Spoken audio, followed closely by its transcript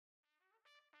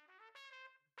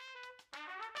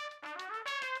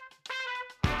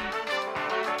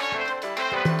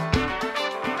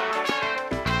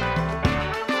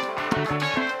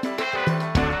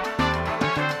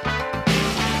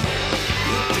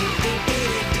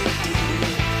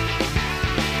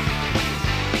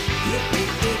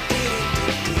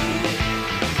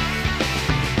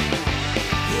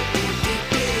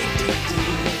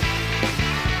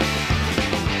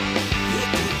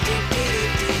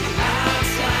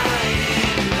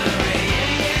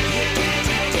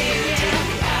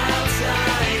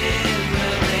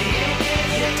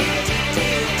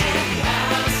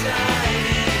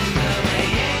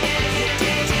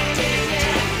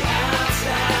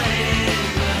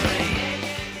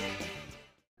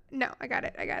I got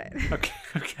it.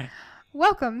 Okay.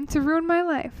 Welcome to Ruin My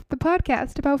Life, the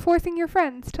podcast about forcing your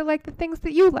friends to like the things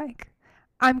that you like.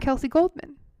 I'm Kelsey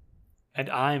Goldman. And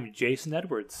I'm Jason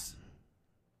Edwards.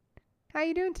 How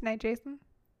you doing tonight, Jason?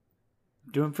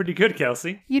 Doing pretty good,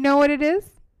 Kelsey. You know what it is?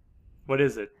 What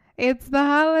is it? It's the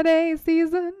holiday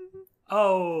season.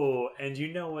 Oh, and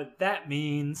you know what that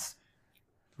means.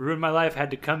 Ruin My Life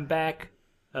had to come back.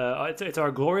 It's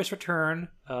our glorious return,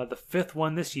 the fifth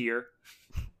one this year.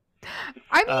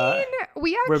 I mean,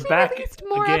 we we're actually back released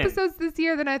more again. episodes this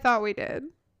year than I thought we did.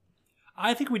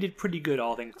 I think we did pretty good,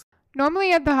 all things.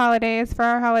 Normally at the holidays, for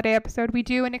our holiday episode, we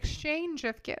do an exchange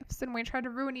of gifts, and we try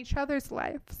to ruin each other's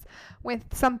lives with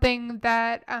something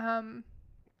that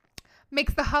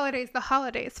makes the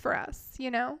holidays for us, you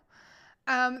know?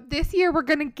 This year, we're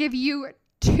going to give you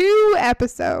 2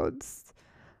 episodes.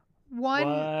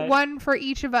 One for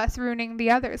each of us ruining the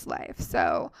other's life.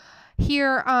 So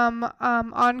here,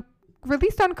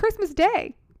 released on Christmas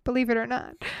Day, believe it or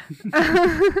not,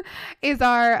 is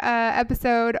our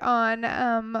episode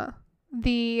on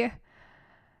the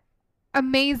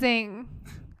amazing.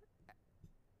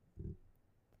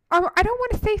 I don't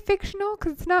want to say fictional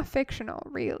because it's not fictional,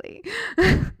 really.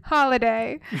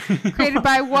 Holiday created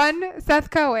by one Seth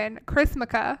Cohen,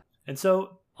 Chrismica. And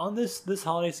so on this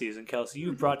holiday season, Kelsey,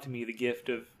 you've brought to me the gift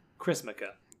of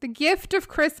Chrismica. The gift of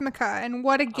Chrismica, and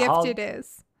what a gift it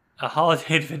is. A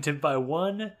holiday invented by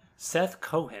one Seth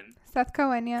Cohen. Seth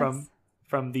Cohen, yes.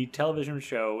 From the television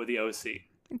show The O.C.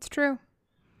 It's true.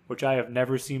 Which I have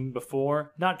never seen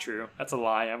before. Not true. That's a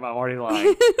lie. I'm already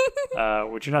lying.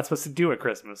 Which you're not supposed to do at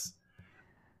Christmas.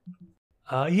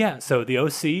 So The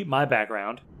O.C., my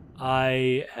background.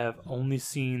 I have only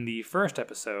seen the first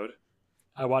episode.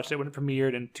 I watched it when it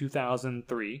premiered in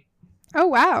 2003. Oh,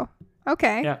 wow.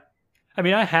 Okay. Yeah. I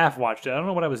mean, I half watched it. I don't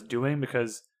know what I was doing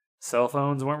because cell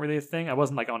phones weren't really a thing. I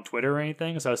wasn't like on Twitter or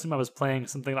anything. So I assume I was playing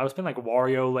something. I was playing like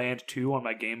Wario Land 2 on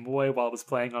my Game Boy while I was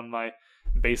playing on my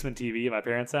basement TV at my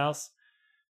parents' house.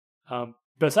 But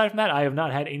aside from that, I have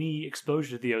not had any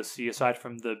exposure to the OC aside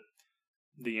from the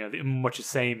what you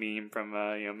say meme from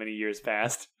many years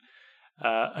past.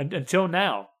 Until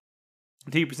now.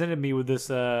 Until you presented me with this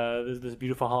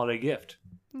beautiful holiday gift.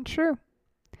 True.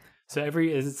 So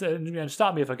and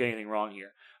stop me if I get anything wrong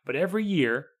here, but every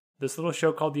year this little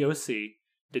show called The OC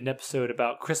did an episode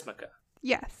about Chrismica.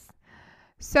 Yes.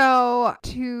 So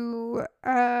to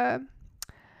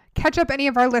catch up any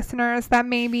of our listeners that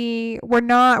maybe were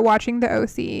not watching The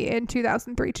OC in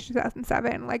 2003 to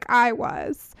 2007, like I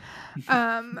was,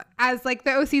 as like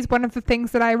The OC is one of the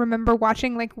things that I remember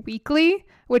watching like weekly,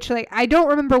 which like I don't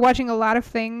remember watching a lot of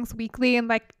things weekly and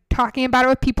like talking about it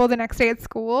with people the next day at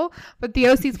school, but The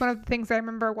OC is one of the things I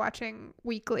remember watching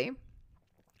weekly.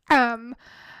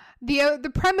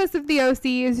 The premise of The OC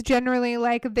is generally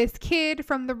like this kid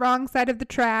from the wrong side of the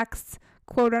tracks,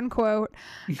 quote unquote,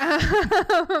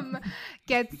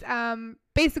 gets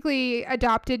basically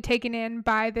adopted, taken in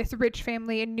by this rich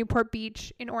family in Newport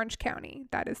Beach in Orange County.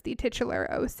 That is the titular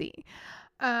OC.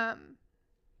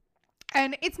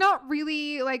 And it's not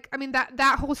really like, I mean,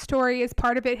 that whole story is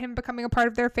part of it, him becoming a part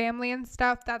of their family and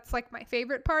stuff. That's like my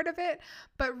favorite part of it.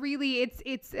 But really,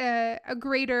 it's a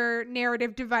greater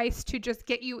narrative device to just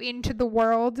get you into the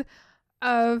world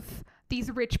of these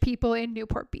rich people in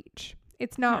Newport Beach.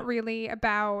 It's not really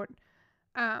about,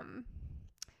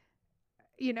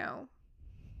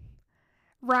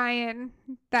 Ryan,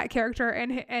 that character,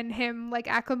 and him like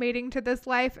acclimating to this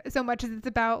life so much as it's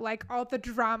about like all the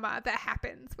drama that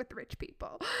happens with rich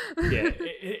people.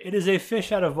 It is a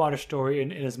fish out of water story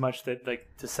in as much that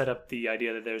like to set up the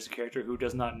idea that there's a character who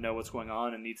does not know what's going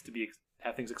on and needs to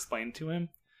have things explained to him.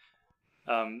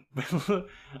 The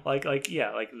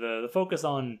focus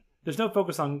on, there's no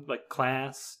focus on like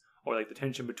class or like the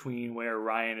tension between where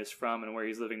Ryan is from and where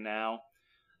he's living now.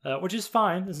 Which is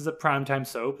fine. This is a primetime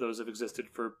soap. Those have existed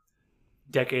for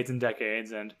decades and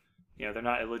decades, and they're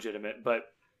not illegitimate. But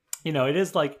it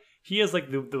is like he is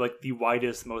like the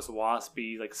whitest, most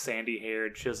waspy, like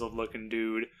sandy-haired, chiseled-looking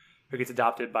dude who gets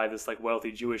adopted by this like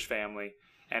wealthy Jewish family,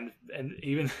 and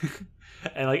even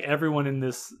and like everyone in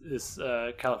this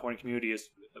California community is,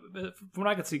 from what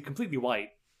I can see, completely white.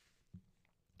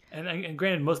 And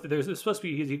granted, most there's supposed to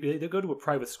be they go to a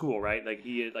private school, right?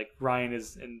 Like Ryan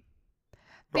is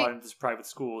brought into this private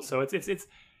school, so it's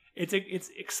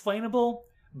explainable.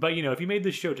 But if you made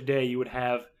this show today, you would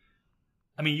have.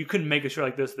 I mean, you couldn't make a show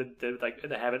like this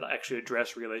that have it actually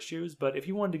address real issues. But if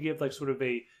you wanted to give like sort of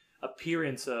a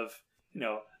appearance of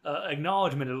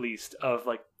acknowledgement at least of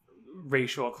like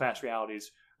racial and class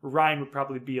realities, Ryan would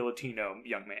probably be a Latino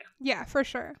young man. Yeah, for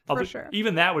sure. Although For sure.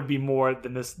 even that would be more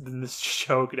than this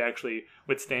show could actually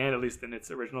withstand, at least in its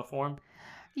original form.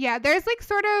 Yeah, there's like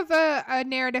sort of a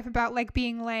narrative about like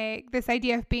being like this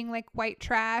idea of being like white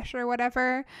trash or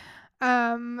whatever,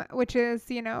 which is,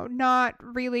 you know, not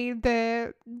really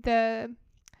the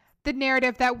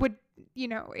narrative that would, you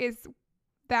know, is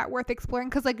that worth exploring,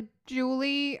 because like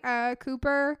Julie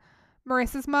Cooper,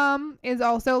 Marissa's mom, is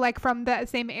also like from that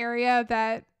same area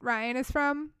that Ryan is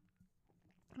from.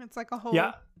 It's like a whole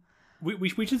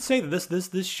We should say that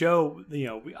this show, you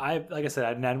know, like I said, I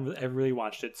hadn't ever really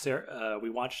watched it. Sarah, we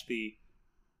watched the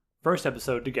first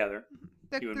episode together.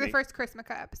 The first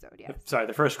Chrismica episode, yes.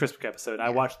 The first Chrismica episode. Yeah. I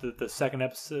watched the second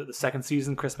episode, the second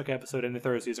season Chrismica episode, and the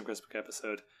third season Chrismica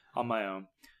episode on my own.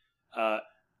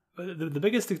 The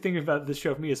biggest thing about this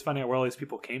show for me is finding out where all these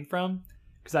people came from,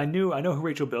 because I know who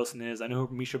Rachel Bilson is, I know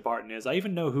who Misha Barton is, I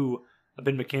even know who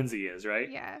Ben McKenzie is, right?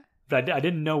 Yeah. But I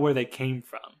didn't know where they came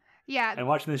from. Yeah. And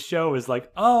watching this show is like,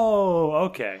 oh,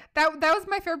 okay. That was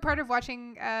my favorite part of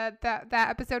watching that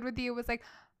episode with you, was like,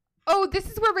 oh, this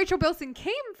is where Rachel Bilson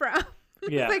came from.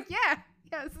 Yeah. It's like, yeah,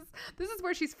 this is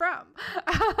where she's from.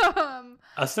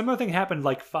 A similar thing happened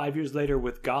like 5 years later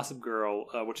with Gossip Girl,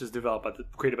 which is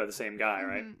created by the same guy,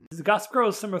 right? The Gossip Girl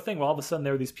is a similar thing. Where all of a sudden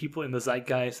there were these people in the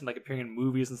zeitgeist and like appearing in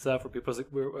movies and stuff, where people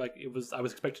I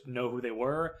was expected to know who they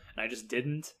were, and I just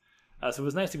didn't. So it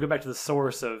was nice to go back to the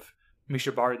source of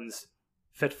Misha Barton's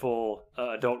fitful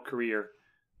adult career.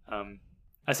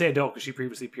 I say adult because she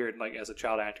previously appeared like as a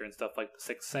child actor and stuff like The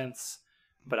Sixth Sense,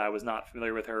 but I was not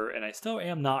familiar with her, and I still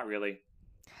am not really.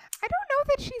 I don't know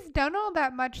that she's done all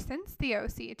that much since The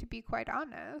OC, to be quite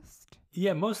honest.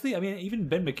 Yeah, mostly. I mean, even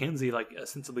Ben McKenzie, like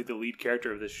ostensibly the lead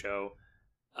character of this show,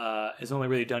 has only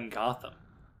really done Gotham.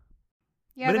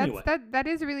 Yeah, anyway. that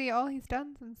is really all he's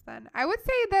done since then. I would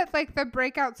say that like the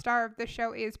breakout star of the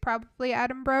show is probably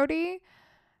Adam Brody.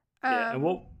 Yeah, and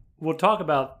we'll talk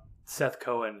about Seth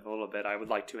Cohen a little bit. I would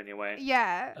like to anyway.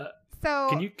 Yeah. So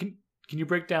can you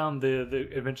break down the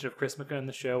invention of Chrismica in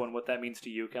the show and what that means to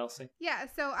you, Kelsey? Yeah.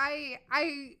 So I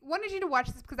wanted you to watch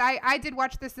this because I did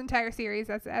watch this entire series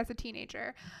as a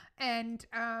teenager, and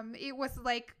it was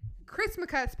like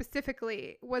Chrismica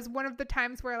specifically was one of the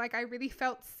times where like I really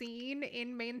felt seen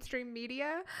in mainstream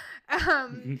media.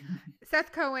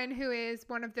 Seth Cohen, who is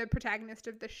one of the protagonists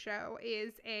of the show,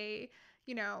 is a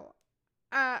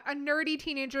nerdy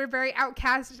teenager, very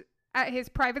outcast at his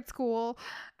private school.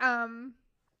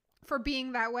 For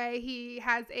being that way, he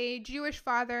has a Jewish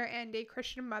father and a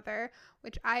Christian mother,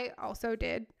 which I also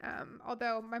did.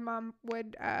 Although my mom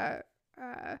would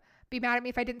be mad at me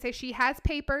if I didn't say she has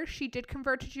papers. She did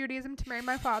convert to Judaism to marry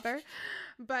my father,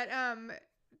 but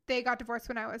they got divorced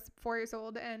when I was 4 years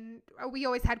old, and we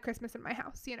always had Christmas in my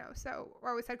house, so we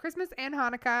always had Christmas and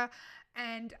Hanukkah,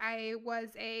 and I was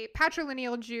a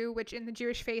patrilineal Jew, which in the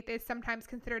Jewish faith is sometimes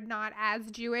considered not as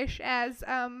Jewish as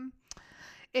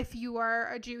if you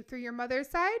are a Jew through your mother's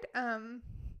side.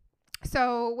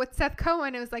 So with Seth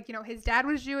Cohen, it was like, his dad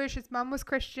was Jewish, his mom was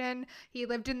Christian. He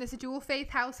lived in this dual faith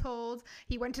household.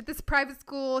 He went to this private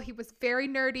school. He was very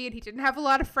nerdy and he didn't have a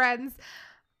lot of friends.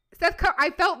 I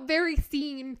felt very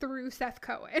seen through Seth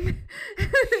Cohen,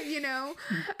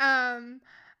 and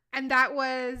that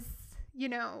was,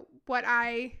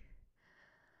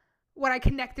 what I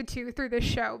connected to through this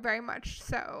show very much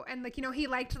so. And he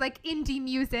liked like indie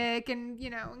music and,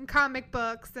 and comic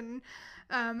books, and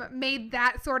made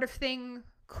that sort of thing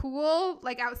cool,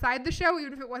 like outside the show,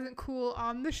 even if it wasn't cool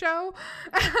on the show.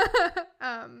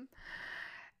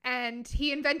 And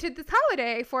he invented this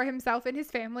holiday for himself and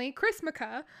his family,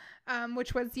 Chrismica,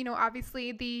 which was,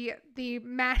 obviously the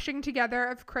mashing together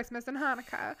of Christmas and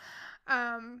Hanukkah.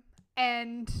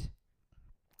 And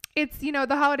it's, the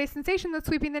holiday sensation that's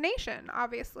sweeping the nation,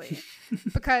 obviously,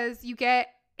 because you get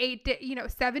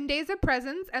 7 days of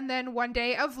presents and then 1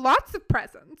 day of lots of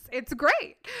presents. It's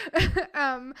great.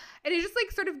 And it just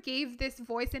like sort of gave this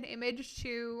voice and image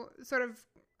to sort of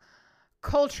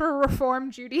culture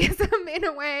reform Judaism in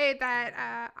a way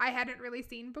that I hadn't really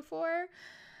seen before.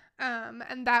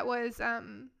 And that was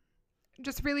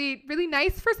just really, really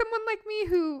nice for someone like me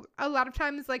who a lot of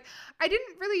times, like, I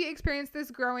didn't really experience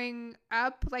this growing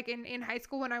up, like in high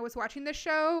school when I was watching this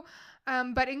show.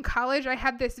 But in college, I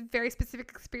had this very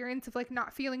specific experience of like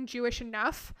not feeling Jewish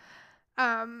enough.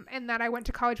 And that I went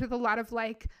to college with a lot of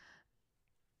like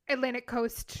Atlantic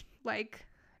Coast, like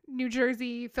New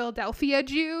Jersey, Philadelphia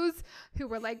Jews who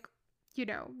were like you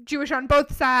know, Jewish on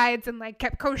both sides and like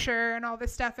kept kosher and all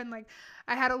this stuff. And like,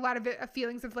 I had a lot of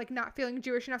feelings of like not feeling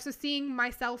Jewish enough. So seeing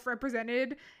myself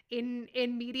represented in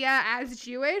media as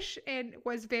Jewish, and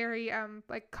was very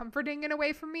like comforting in a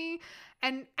way for me.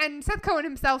 And Seth Cohen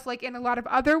himself, like in a lot of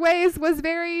other ways, was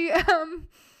very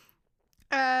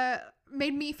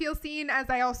made me feel seen, as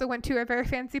I also went to a very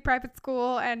fancy private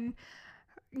school and,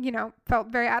 you know, felt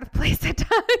very out of place at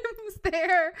times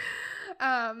there.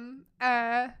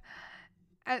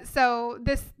 So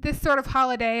this sort of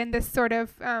holiday and this sort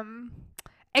of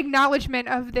acknowledgement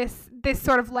of this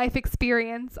sort of life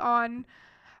experience on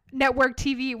network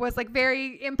TV was like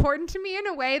very important to me in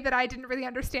a way that I didn't really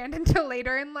understand until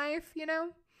later in life, you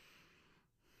know?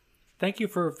 Thank you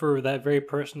for that very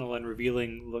personal and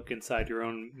revealing look inside your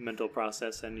own mental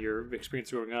process and your experience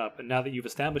growing up. And now that you've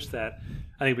established that,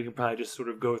 I think we can probably just sort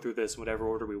of go through this in whatever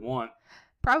order we want.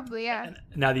 Probably, yeah. And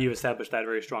now that you've established that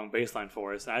very strong baseline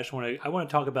for us, I want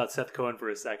to talk about Seth Cohen for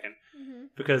a second,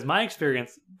 because my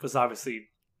experience was obviously,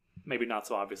 maybe not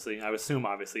so obviously, I assume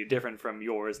obviously different from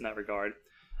yours in that regard.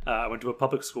 I went to a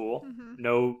public school,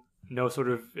 no sort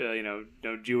of no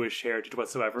Jewish heritage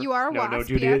whatsoever. You are a WASP, no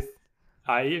Judaism. yes.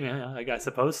 I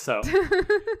suppose so.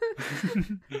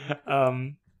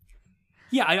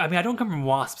 Yeah, I mean, I don't come from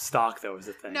WASP stock, though, is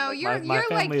the thing. No,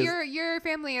 like, your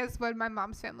family is what my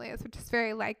mom's family is, which is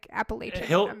very like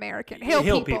Appalachian American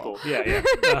hill people. Yeah.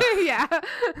 Yeah.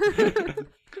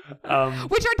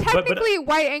 Which are technically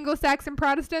white Anglo-Saxon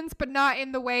Protestants, but not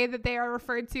in the way that they are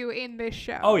referred to in this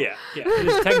show. Oh yeah. It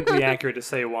is technically accurate to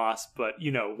say WASP, but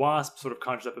WASP sort of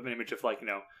conjures up an image of like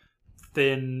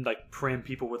thin, like prim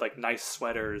people with like nice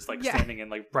sweaters, like standing in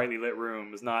like brightly lit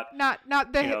rooms, not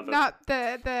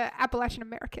the Appalachian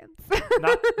Americans,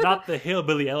 not the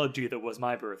hillbilly elegy that was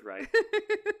my birthright.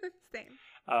 Same.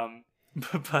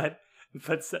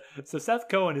 But so Seth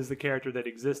Cohen is the character that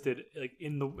existed like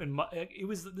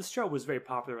this show was very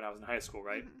popular when I was in high school,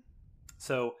 right?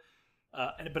 So,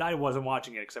 but I wasn't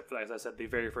watching it except for, as I said, the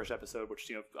very first episode,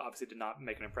 which obviously did not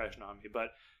make an impression on me. But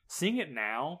seeing it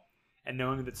now, and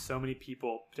knowing that so many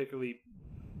people, particularly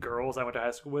girls I went to high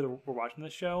school with, were watching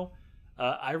this show,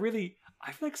 I feel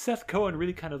like Seth Cohen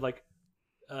really kind of like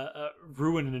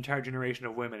ruined an entire generation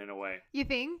of women in a way. You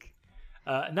think?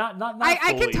 Not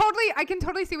I can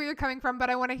totally see where you're coming from, but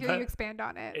I want to hear you expand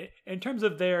on it. In terms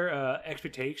of their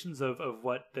expectations of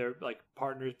what their like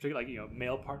partners, particularly like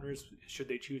male partners, should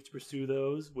they choose to pursue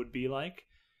those, would be like.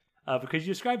 Because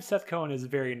you described Seth Cohen as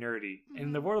very nerdy.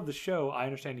 In the world of the show, I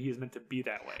understand he is meant to be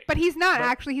that way. But he's not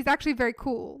actually. He's actually very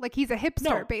cool. Like, he's a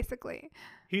hipster, basically.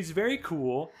 He's very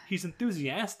cool. He's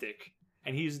enthusiastic.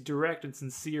 And he's direct and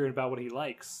sincere about what he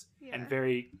likes. Yeah. And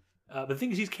very... the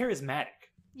thing is, he's charismatic.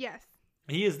 Yes.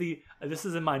 He is this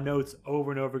is in my notes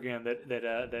over and over again,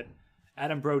 that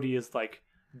Adam Brody is, like,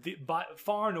 by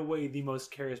far and away the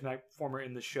most charismatic performer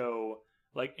in the show.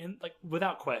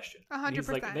 Without question. 100%. He's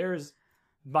like, there's...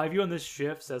 My view on this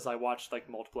shifts as I watch like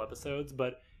multiple episodes,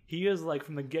 but he is like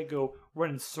from the get-go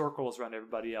running circles around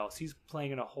everybody else. He's playing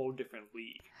in a whole different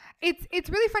league. It's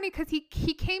really funny because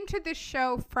he came to this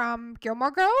show from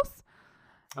Gilmore Girls.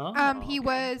 He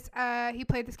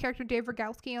played this character Dave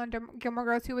Rogalski on Gilmore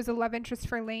Girls, who was a love interest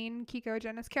for Lane, Kiko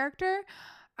Jenna's character.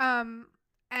 I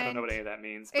don't know what any of that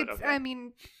means. But okay. I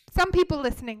mean, some people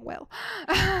listening will.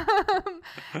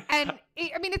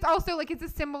 It's also like it's a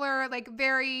similar like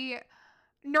very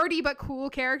nerdy but cool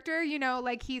character,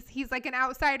 like he's like an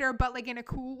outsider but like in a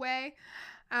cool way.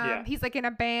 He's like in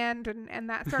a band and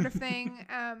that sort of thing.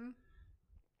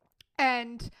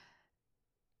 And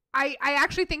I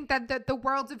actually think that the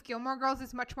worlds of Gilmore Girls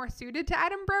is much more suited to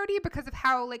Adam Brody because of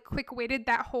how like quick-witted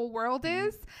that whole world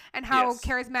is and how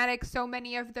charismatic so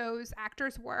many of those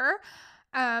actors were.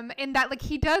 In that like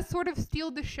he does sort of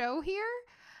steal the show here.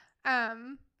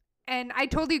 And I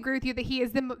totally agree with you that he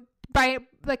is by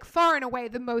like far and away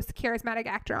the most charismatic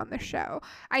actor on the show.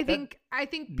 I think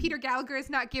Peter Gallagher is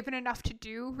not given enough to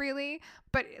do really,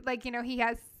 but like he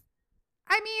has.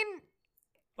 I mean,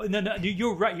 no,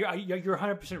 you're right. You're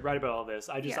 100% right about all this.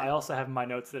 I also have in my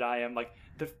notes that I am like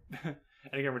and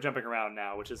again we're jumping around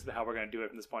now, which is how we're going to do it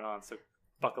from this point on. So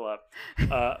buckle up.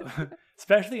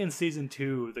 Especially in season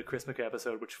 2, the Christmas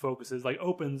episode, which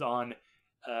opens on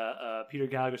Peter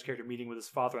Gallagher's character meeting with his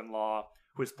father-in-law,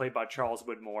 who is played by Charles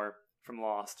Widmore from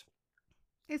Lost.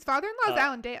 His father-in-law is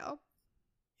Alan Dale.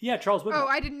 Yeah, Charles Widmore. Oh,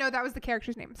 I didn't know that was the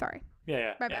character's name. Sorry.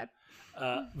 Yeah. My bad.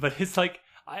 But it's like,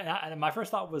 my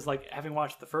first thought was like, having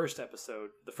watched the first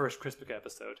Christmas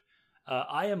episode,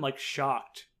 I am like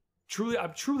shocked.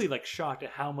 I'm truly like shocked at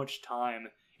how much time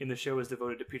in the show is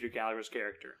devoted to Peter Gallagher's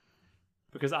character.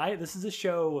 Because this is a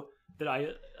show that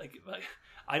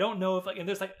I don't know if like, and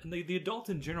there's like the adults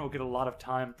in general get a lot of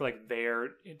time for like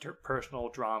their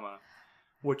interpersonal drama,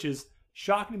 which is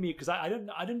shocking to me because I didn't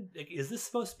like, is this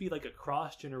supposed to be like a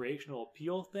cross generational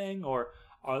appeal thing, or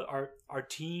are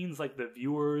teens, like the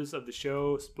viewers of the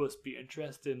show, supposed to be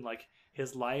interested in like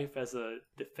his life as a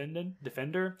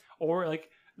defender, or like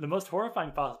the most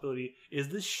horrifying possibility is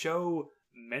this show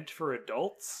meant for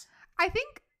adults? I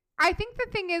think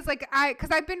the thing is like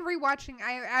because I've been rewatching.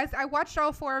 I watched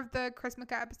all 4 of the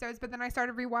Chrismukkah episodes, but then I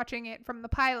started rewatching it from the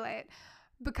pilot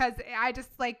because I just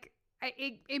like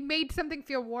it made something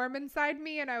feel warm inside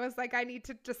me, and I was like, I need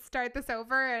to just start this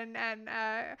over and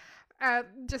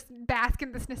just bask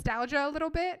in this nostalgia a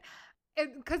little bit.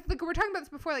 Because we're talking about this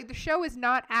before, like the show is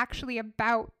not actually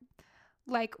about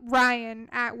like Ryan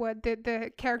Atwood,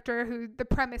 the character who the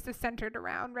premise is centered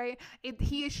around, right?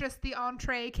 He is just the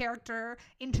entree character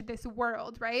into this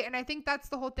world, right? And I think that's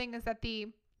the whole thing, is that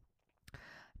the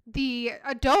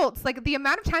adults, like the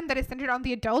amount of time that is centered on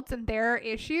the adults and their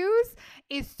issues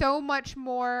is so much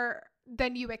more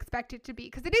than you expect it to be,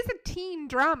 because it is a teen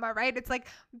drama, right? It's like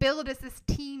billed as this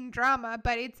teen drama,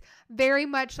 but it's very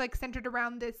much like centered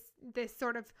around this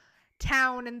sort of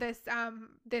town and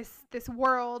this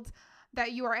world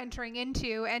that you are entering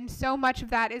into, and so much of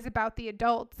that is about the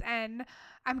adults, and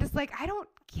I'm just like, I don't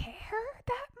care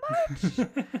that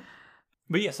much.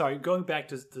 But yeah, sorry, going back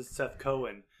to Seth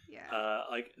Cohen, yeah,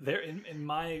 like there in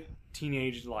my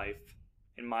teenage life,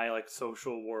 in my like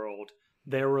social world,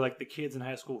 there were like the kids in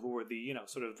high school who were the, you know,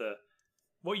 sort of the,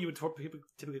 what you would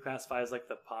typically classify as like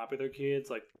the popular kids,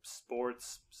 like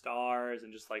sports stars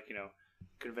and just like, you know,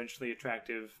 conventionally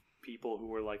attractive people who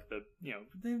were like the, you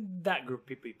know, that group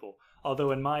of people.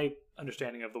 Although in my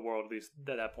understanding of the world, at least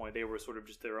at that point, they were sort of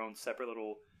just their own separate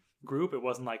little group. It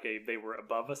wasn't like they were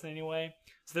above us in any way.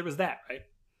 So there was that, right?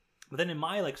 But then in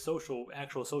my like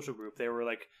actual social group, there were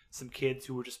like some kids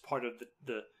who were just part of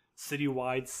the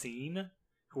citywide scene,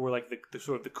 who were like the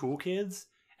sort of the cool kids.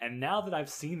 And now that I've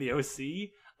seen the OC,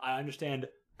 I understand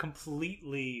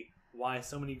completely why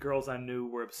so many girls I knew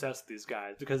were obsessed with these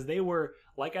guys, because they were,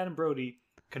 like Adam Brody,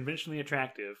 conventionally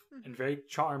attractive and very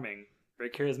charming, very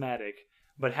charismatic,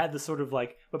 but had this sort of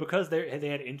like, but because they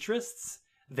had interests,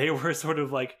 they were sort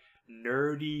of like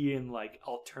nerdy and like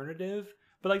alternative.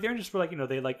 But like their interests were like, you know,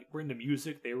 they like were into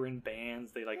music, they were in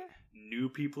bands, they like knew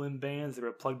people in bands, they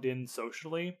were plugged in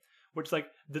socially. Which, like,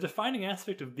 the defining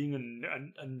aspect of being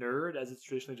a nerd, as it's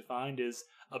traditionally defined, is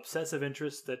obsessive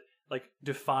interests that, like,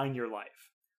 define your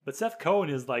life. But Seth Cohen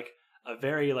is, like, a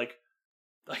very, like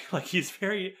he's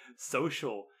very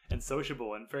social and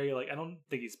sociable and very, like, I don't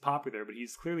think he's popular, but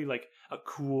he's clearly, like, a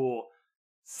cool,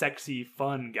 sexy,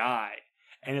 fun guy.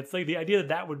 And it's, like, the idea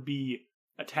that would be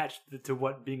attached to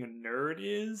what being a nerd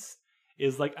is,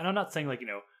 like, and I'm not saying, like, you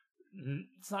know,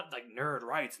 it's not like nerd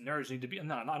rights, nerds need to be,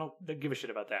 no, I don't give a shit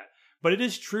about that. But it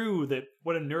is true that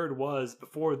what a nerd was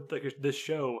before this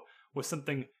show was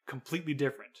something completely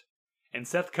different. And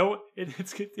Seth Cohen,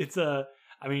 it's a,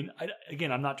 I mean,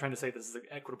 again, I'm not trying to say this is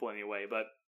equitable in any way, but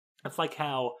it's like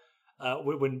how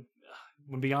when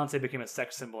Beyonce became a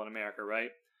sex symbol in America, right?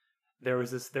 There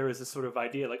was this sort of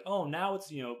idea like, oh, now it's,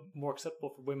 you know, more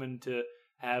acceptable for women to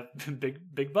have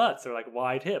big butts or like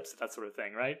wide hips, that sort of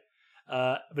thing, right?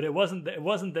 But it wasn't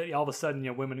that all of a sudden,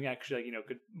 you know, women actually, like, you know,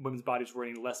 women's bodies were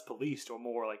any less policed or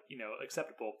more like, you know,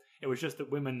 acceptable. It was just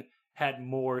that women had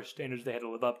more standards they had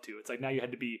to live up to. It's like now you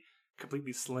had to be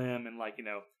completely slim and like, you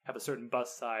know, have a certain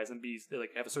bust size and be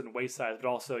like have a certain waist size, but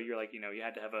also you're like, you know, you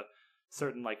had to have a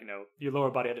certain, like, you know, your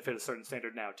lower body had to fit a certain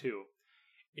standard now too.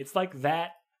 It's like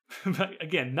that.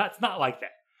 Again, it's not like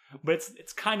that, but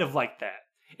it's kind of like that.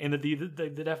 And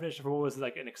the definition for what was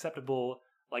like an acceptable,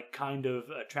 like, kind of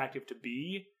attractive to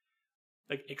be,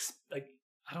 like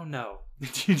I don't know.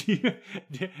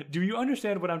 Do you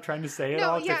understand what I'm trying to say at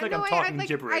all? Yeah, I feel like I'm talking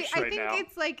gibberish right now. I think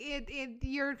it's like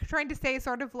you're trying to say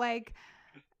sort of like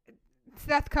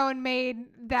Seth Cohen made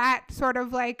that sort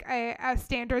of like a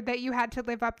standard that you had to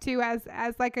live up to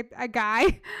as like a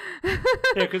guy.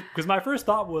 Yeah, because my first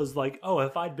thought was like, oh,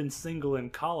 if I'd been single in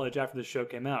college after the show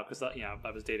came out, because, you know,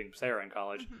 I was dating Sarah in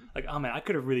college, like, oh man,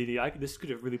 this could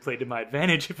have really played to my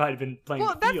advantage if I'd been playing the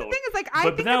field. Well, that's the thing is, like,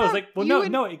 but then I was like, well,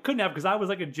 no, it couldn't have, because I was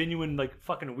like a genuine, like,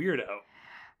 fucking weirdo.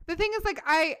 The thing is, like,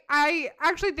 I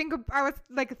actually think I was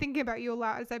like thinking about you a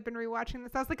lot as I've been rewatching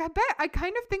this. I was like, I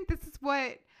kind of think this is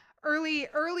what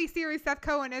early series Seth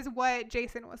Cohen is what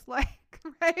Jason was like,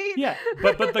 right? Yeah,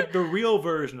 but the real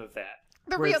version of that.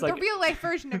 The real life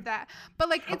version of that. But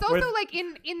like it's also like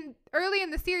in early in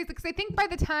the series, because I think by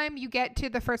the time you get to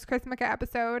the first Chrismukkah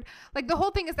episode, like the whole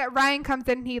thing is that Ryan comes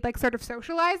in and he like sort of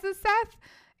socializes Seth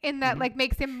in that like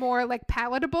makes him more like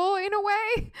palatable in a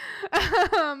way.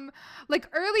 Like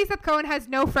early Seth Cohen has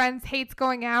no friends, hates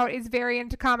going out, is very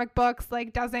into comic books,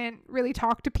 like doesn't really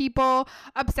talk to people,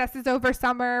 obsesses over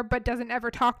Summer but doesn't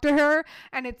ever talk to her,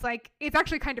 and it's like it's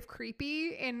actually kind of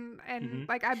creepy and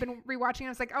like I've been rewatching and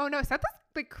I was like, oh no, Seth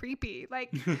is like creepy, like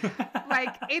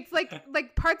it's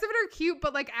like parts of it are cute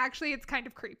but like actually it's kind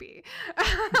of creepy.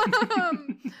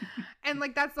 And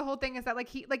like that's the whole thing, is that like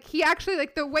he actually,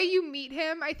 like the way you meet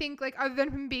him, I think, like other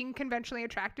than him being conventionally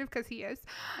attractive, because he is,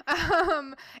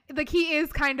 like he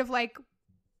is kind of like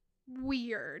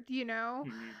weird, you know.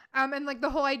 And like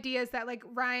the whole idea is that like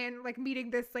Ryan, like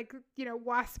meeting this like, you know,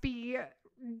 waspy,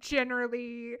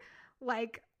 generally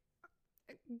like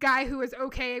guy who is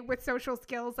okay with social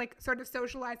skills, like sort of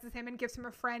socializes him and gives him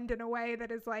a friend in a way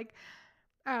that is like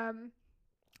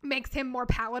makes him more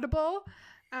palatable.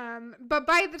 But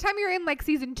by the time you're in like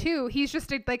season 2, he's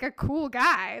just like a cool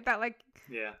guy that like,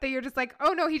 yeah, that you're just like,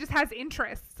 oh no, he just has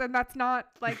interests and that's not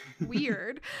like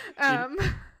weird.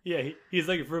 Yeah, he's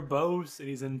like verbose and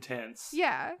he's intense.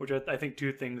 Yeah. Which I think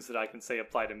 2 things that I can say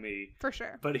apply to me. For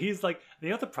sure. But he's like, you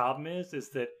know what the problem is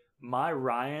that my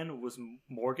Ryan was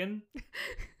Morgan.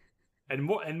 and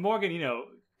Morgan, you know,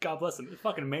 God bless him, a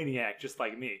fucking maniac just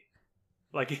like me.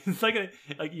 Like it's like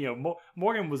you know,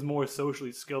 Morgan was more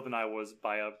socially skilled than I was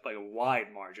by a wide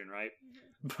margin, right?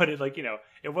 But it, like, you know,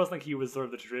 it wasn't like he was sort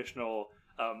of the traditional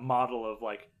model of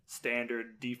like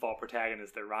standard default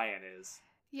protagonist that Ryan is.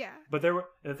 Yeah. But the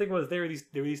thing was there were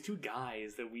these 2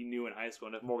 guys that we knew in high school,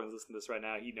 and if Morgan's listening to this right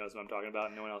now, he knows what I'm talking about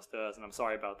and no one else does, and I'm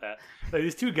sorry about that. But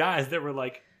these 2 guys that were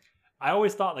like, I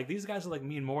always thought like these guys are like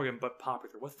me and Morgan but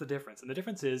popular. What's the difference? And the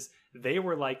difference is they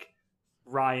were like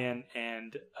Ryan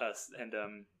and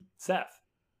Seth,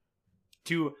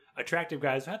 2 attractive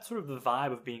guys who had sort of the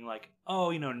vibe of being like,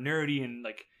 oh, you know, nerdy and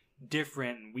like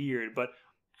different and weird, but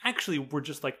actually were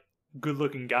just like good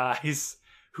looking guys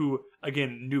who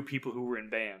again knew people who were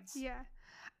in bands. Yeah,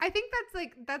 I think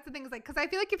that's the thing, is like, because I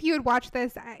feel like if you had watched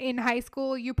this in high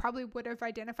school, you probably would have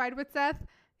identified with Seth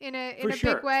in a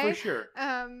big way. For sure.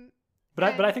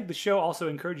 But I think the show also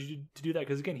encourages you to do that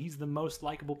because, again, he's the most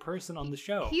likable person on the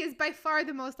show. He is by far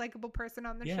the most likable person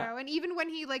on the show. And even when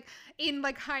he, like, in,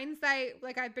 like, hindsight,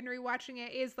 like, I've been rewatching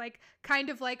it, is, like, kind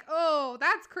of like, oh,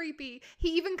 that's creepy. He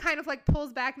even kind of, like,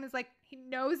 pulls back and is like, he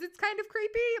knows it's kind of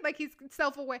creepy. Like, he's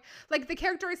self-aware. Like, the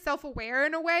character is self-aware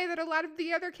in a way that a lot of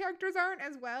the other characters aren't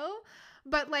as well.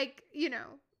 But, like, you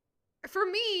know, for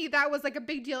me, that was, like, a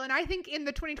big deal. And I think in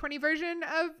the 2020 version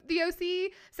of The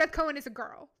OC, Seth Cohen is a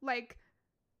girl. Like,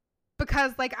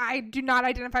 because, like, I do not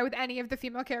identify with any of the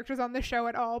female characters on the show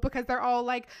at all, because they're all,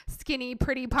 like, skinny,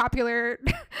 pretty, popular,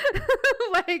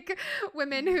 like,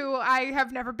 women who I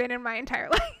have never been in my entire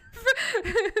life.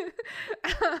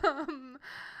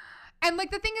 And,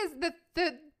 like, the thing is,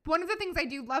 the one of the things I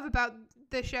do love about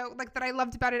the show, like, that I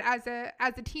loved about it as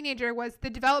a teenager, was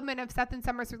the development of Seth and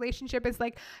Summer's relationship, is,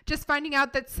 like, just finding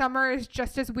out that Summer is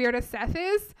just as weird as Seth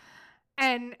is.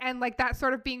 And like that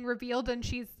sort of being revealed, and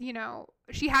she's, you know,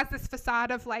 she has this facade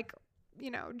of like,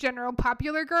 you know, general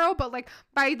popular girl, but like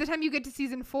by the time you get to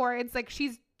season 4, it's like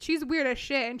she's weird as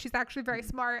shit, and she's actually very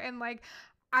smart, and like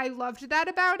I loved that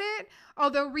about it.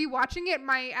 Although rewatching it,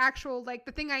 my actual, like,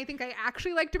 the thing I think I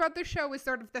actually liked about the show was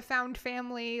sort of the found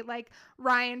family, like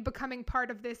Ryan becoming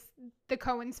part of the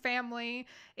Coen's family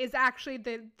is actually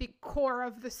the core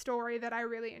of the story that I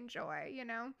really enjoy, you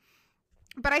know.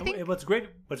 But I think what's great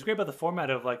about the format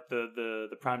of like the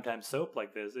primetime soap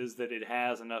like this is that it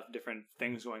has enough different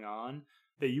things going on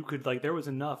that you could, like, there was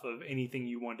enough of anything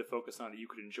you wanted to focus on that you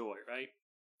could enjoy, right?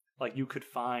 Like, you could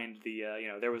find the you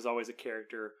know, there was always a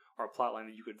character or a plot line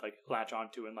that you could like latch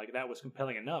onto, and like that was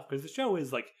compelling enough because the show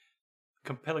is like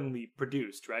compellingly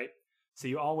produced, right? So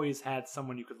you always had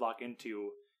someone you could lock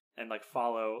into and like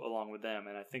follow along with them,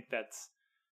 and I think that's,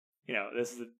 you know,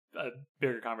 this is a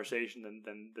bigger conversation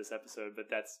than this episode, but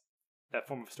that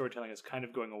form of storytelling is kind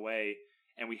of going away,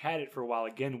 and we had it for a while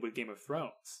again with Game of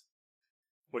Thrones,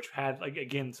 which had, like,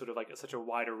 again, sort of like such a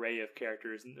wide array of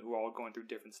characters who are all going through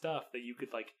different stuff that you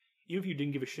could, like, even if you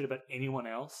didn't give a shit about anyone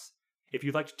else, if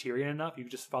you liked Tyrion enough, you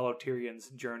could just follow Tyrion's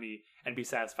journey and be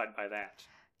satisfied by that.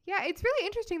 Yeah, it's really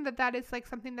interesting that is like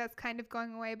something that's kind of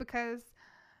going away, because,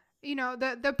 you know,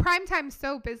 the primetime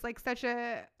soap is like such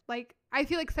a, like, I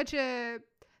feel like such a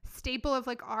staple of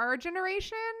like our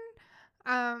generation.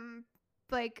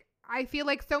 Like, I feel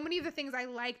like so many of the things I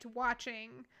liked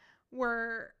watching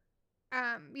were,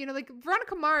 you know, like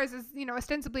Veronica Mars is, you know,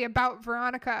 ostensibly about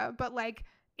Veronica, but like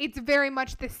it's very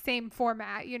much the same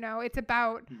format, you know. It's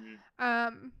about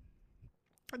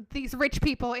these rich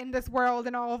people in this world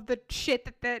and all of the shit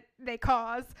that they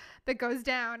cause that goes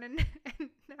down, and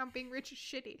how being rich is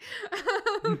shitty.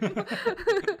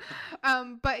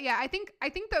 But yeah, I think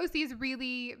the OC is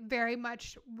really very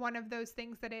much one of those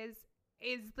things that is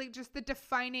like just the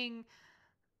defining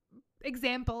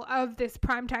example of this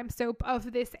primetime soap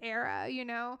of this era, you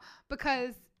know,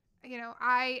 because, you know,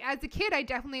 as a kid, I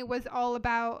definitely was all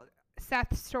about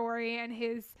Seth's story and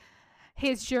his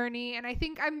journey. And I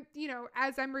think I'm, you know,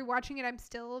 as I'm rewatching it, I'm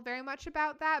still very much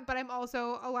about that, but I'm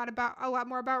also a lot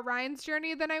more about Ryan's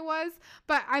journey than I was,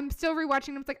 but I'm still rewatching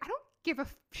them. It's like, I don't give a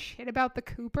shit about the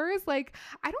Coopers. Like,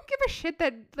 I don't give a shit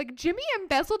that like Jimmy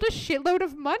embezzled a shitload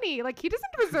of money. Like, he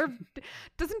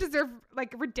doesn't deserve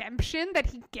like redemption that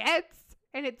he gets,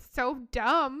 and it's so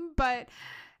dumb, but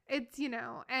it's, you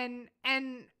know, and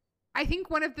I think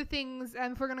one of the things,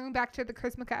 if we're going back to the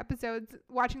Chrismukkah episodes,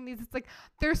 watching these, it's like,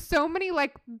 there's so many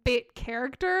like bit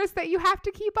characters that you have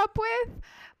to keep up with.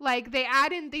 Like, they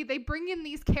bring in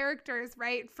these characters,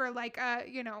 right, for like,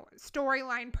 you know,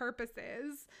 storyline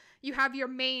purposes. You have your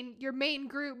main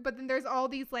group, but then there's all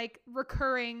these like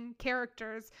recurring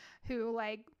characters who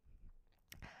like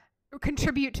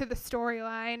contribute to the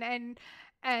storyline and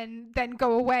then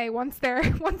go away once their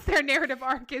narrative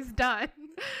arc is done.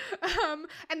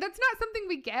 And that's not something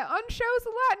we get on shows a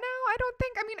lot now, I don't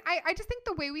think. I mean, I just think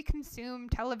the way we consume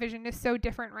television is so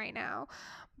different right now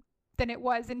than it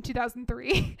was in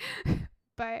 2003.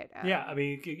 But yeah, I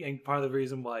mean, and part of the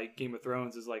reason why Game of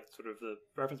Thrones is like sort of the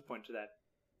reference point to that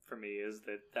for me is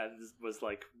that was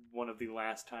like one of the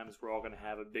last times we're all going to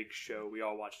have a big show we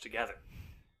all watch together.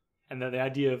 And the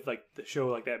idea of like the show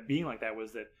like that being like that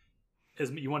was that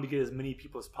you wanted to get as many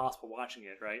people as possible watching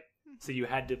it, right? So you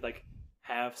had to like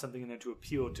have something in there to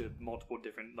appeal to multiple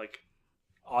different like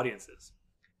audiences,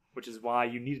 which is why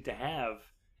you needed to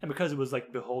have, and because it was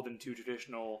like beholden to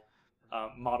traditional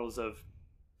models of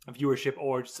viewership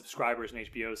or subscribers in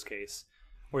HBO's case.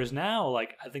 Whereas now,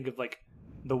 like, I think of like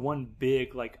the one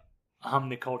big like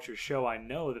omniculture show I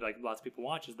know that like lots of people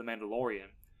watch is The Mandalorian,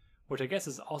 which I guess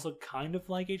is also kind of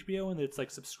like HBO in that it's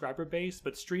like subscriber based,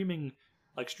 but streaming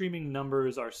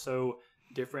numbers are so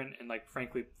different and like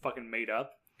frankly fucking made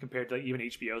up compared to like even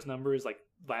HBO's numbers like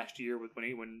last year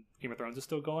when Game of Thrones is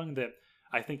still going, that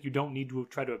I think you don't need to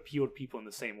try to appeal to people in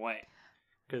the same way,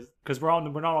 because we're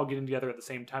not all getting together at the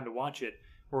same time to watch it.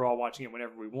 We're all watching it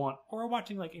whenever we want, or we're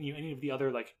watching like any of the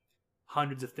other like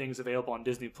hundreds of things available on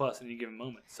Disney Plus at any given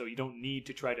moment. So you don't need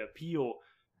to try to appeal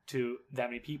to that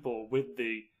many people with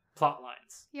the plot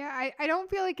lines. Yeah, I don't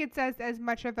feel like it's as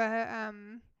much of a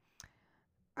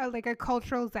like a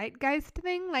cultural zeitgeist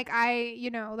thing. Like I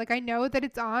know that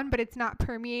it's on, but it's not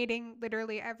permeating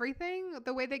literally everything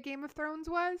the way that Game of Thrones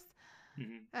was.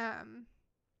 Mm-hmm.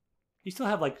 You still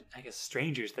have like, I guess,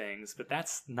 Stranger Things, but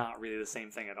that's not really the same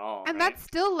thing at all. And right? that's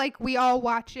still like we all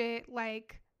watch it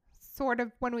like sort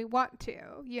of when we want to,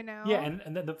 you know? Yeah,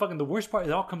 and the worst part is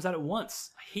it all comes out at once.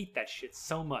 I hate that shit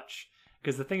so much.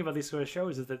 Because the thing about these sort of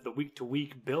shows is that the week to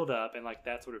week build up and like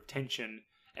that sort of tension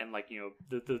and like, you know,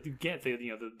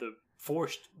 the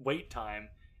forced wait time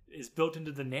is built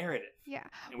into the narrative. Yeah.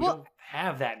 And we don't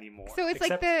have that anymore. So it's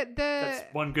like the that's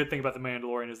one good thing about The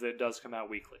Mandalorian is that it does come out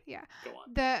weekly. Yeah. Go on.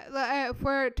 If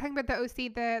we're talking about the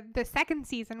OC, the second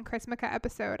season Chrismukkah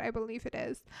episode, I believe it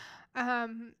is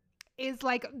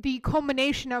like the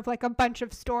culmination of like a bunch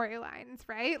of storylines,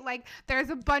 right? Like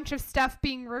there's a bunch of stuff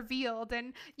being revealed,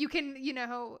 and you can, you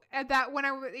know, that when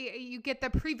you get the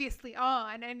previously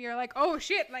on, and you're like, oh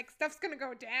shit, like stuff's gonna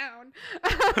go down.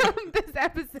 This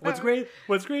episode. What's great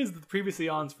is that the previously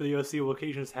ons for the OC will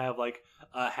occasionally have like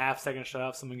a half-second shot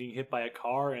of someone getting hit by a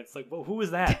car, and it's like, well, who is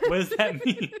that? What does that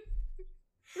mean?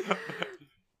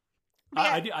 Yeah.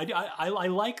 I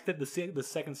like that the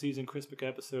second season Chrismukkah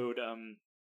episode.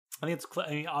 I think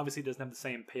obviously it doesn't have the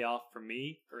same payoff for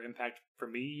me or impact for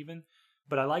me even,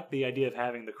 but I like the idea of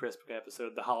having the Chrismukkah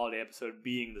episode, the holiday episode,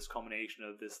 being this culmination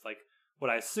of this like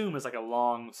what I assume is like a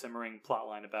long simmering plot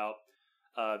line about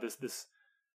this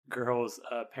girl's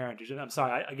parentage. And I'm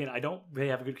sorry, I don't really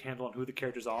have a good handle on who the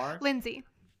characters are. Lindsay,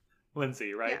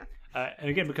 right? Yeah. And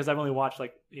again, because I've only watched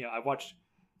I've watched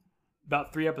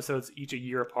about 3 episodes each a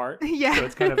year apart. Yeah. So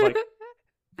it's kind of like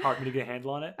hard for me to get a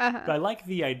handle on it. Uh-huh. But I like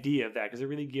the idea of that because it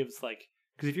really gives like,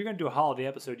 because if you're going to do a holiday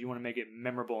episode, you want to make it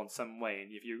memorable in some way.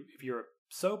 And if you're a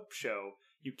soap show,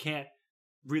 you can't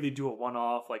really do a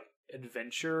one-off like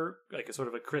adventure, like a sort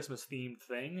of a Christmas themed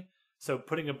thing. So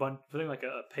putting like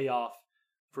a payoff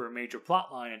for a major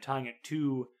plot line and tying it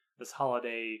to this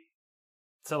holiday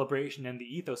celebration and the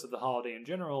ethos of the holiday in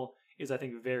general is, I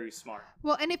think, very smart.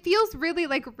 Well, and it feels really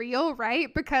like real,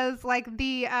 right? Because like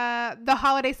the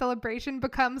holiday celebration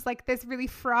becomes like this really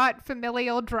fraught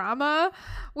familial drama,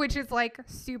 which is like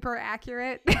super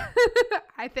accurate,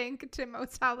 I think, to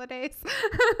most holidays.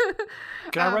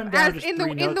 Can I run down just in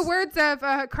three notes? in the words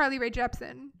of Carly Rae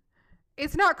Jepsen,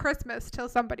 it's not Christmas till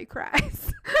somebody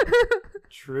cries.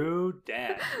 True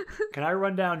Dad. Can I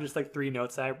run down just like 3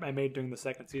 notes I made during the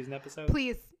second season episode?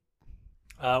 Please.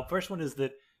 First one is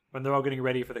that when they're all getting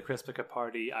ready for the Christmas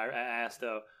party, I asked,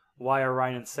 why are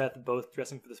Ryan and Seth both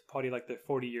dressing for this party like they're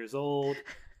 40 years old?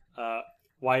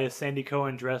 Why is Sandy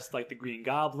Cohen dressed like the Green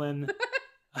Goblin?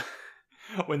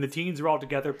 When the teens are all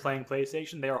together playing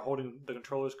PlayStation, they are holding the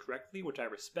controllers correctly, which I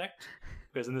respect.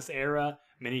 Because in this era,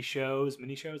 many shows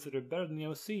that are better than the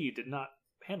OC did not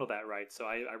handle that right, so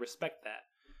I respect that.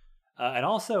 And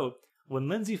also, when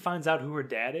Lindsay finds out who her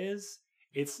dad is,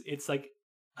 it's like...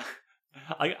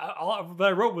 what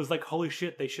I wrote was like, holy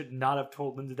shit, they should not have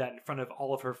told Lindsay that in front of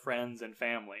all of her friends and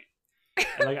family.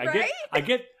 And like, Right? I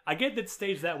get that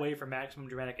staged that way for maximum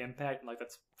dramatic impact, and like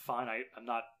that's fine. I'm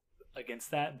not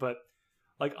against that, but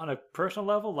like on a personal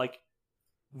level, like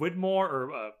Widmore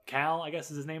or Cal, I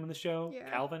guess is his name in the show, Yeah.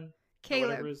 Calvin, Caleb. or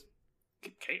whatever it is.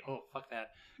 Oh fuck that.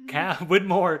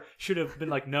 Widmore should have been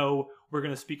like, no, we're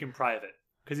gonna speak in private,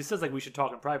 because he says like we should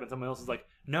talk in private. And someone else is like,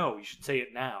 no, you should say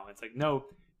it now. It's like, no.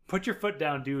 Put your foot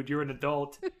down, dude. You're an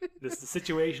adult. This is a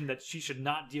situation that she should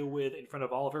not deal with in front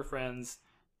of all of her friends.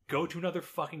 Go to another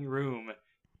fucking room,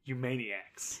 you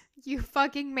maniacs. You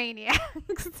fucking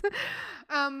maniacs.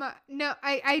 No,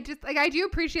 I just like, I do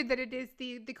appreciate that it is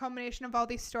the culmination of all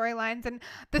these storylines. And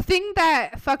the thing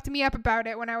that fucked me up about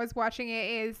it when I was watching it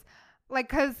is like,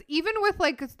 cause even with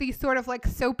like these sort of like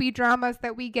soapy dramas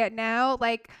that we get now,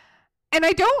 like, and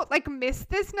I don't like miss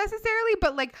this necessarily,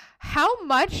 but like how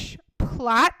much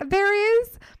plot there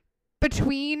is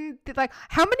between like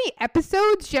how many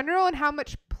episodes general and how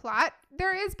much plot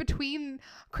there is between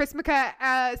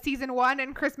Chrismukkah season 1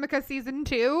 and Chrismukkah season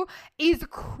 2 is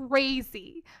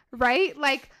crazy, right?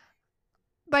 Like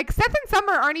Seth and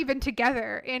Summer aren't even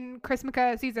together in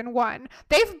Chrismukkah season 1.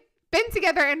 They've been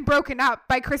together and broken up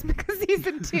by Chrismukkah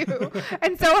season 2,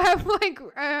 and so have like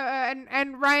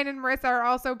and Ryan and Marissa are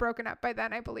also broken up by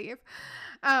then, I believe.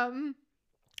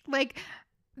 Like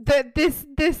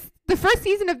the first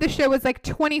season of the show was like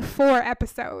 24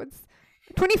 episodes.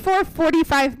 24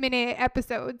 45-minute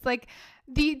episodes. Like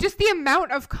the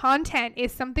amount of content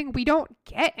is something we don't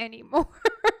get anymore.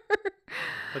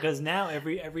 Because now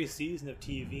every season of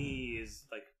TV is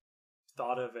like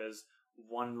thought of as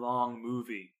one long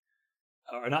movie.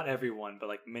 Or not everyone, but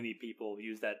like many people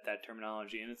use that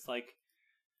terminology, and it's like,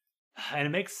 and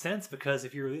it makes sense because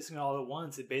if you're releasing it all at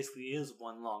once, it basically is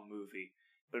one long movie.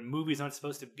 But movies aren't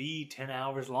supposed to be 10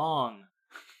 hours long.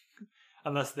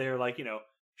 Unless they're like, you know,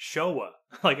 Showa.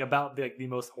 Like about the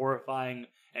most horrifying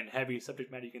and heavy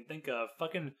subject matter you can think of.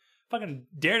 Fucking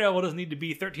Daredevil doesn't need to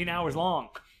be 13 hours long.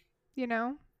 You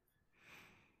know?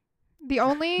 The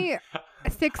only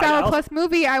 6-hour plus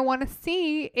movie I want to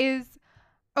see is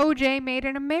OJ Made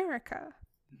in America.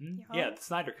 Mm-hmm. Yeah, the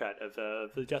Snyder cut of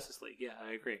the Justice League. Yeah,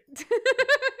 I agree.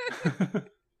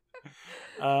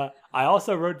 I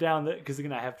also wrote down that because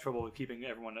again I have trouble with keeping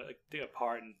everyone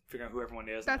apart and figuring out who everyone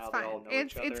is. That's and how fine. They all know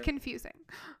each other. It's confusing.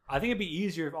 I think it'd be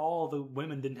easier if all the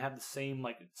women didn't have the same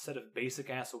like set of basic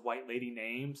ass white lady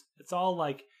names. It's all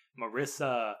like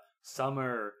Marissa,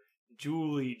 Summer,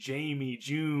 Julie, Jamie,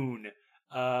 June.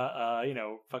 You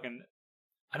know, fucking.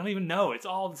 I don't even know. It's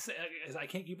all the same. I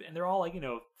can't keep it, and they're all like, you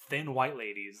know, thin white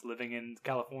ladies living in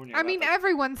California. I mean, like,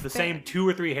 everyone's the thin. same 2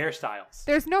 or 3 hairstyles.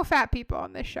 There's no fat people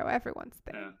on this show. Everyone's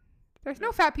thin. Yeah. There's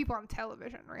no fat people on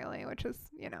television, really, which is,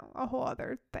 you know, a whole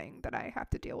other thing that I have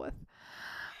to deal with.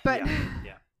 But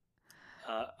yeah.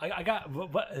 I got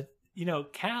what you know,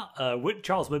 Cal,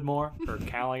 Charles Widmore, or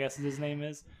Cal, I guess his name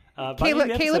is. Caleb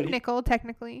Nichol,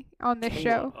 technically, on this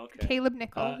show. Okay. Caleb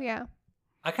Nichol, yeah.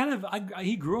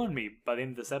 He grew on me by the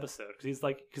end of this episode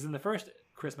because in the first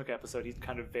Chrismukkah episode he's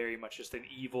kind of very much just an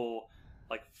evil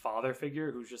like father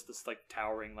figure who's just this like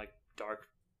towering like dark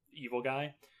evil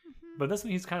guy. Mm-hmm. But this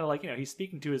one he's kind of like, you know, he's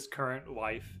speaking to his current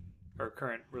wife or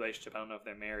current relationship. I don't know if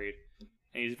they're married,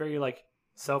 and he's very like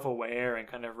self-aware and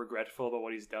kind of regretful about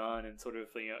what he's done, and sort of,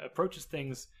 you know, approaches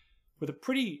things with a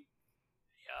pretty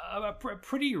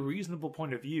reasonable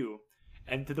point of view,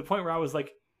 and to the point where I was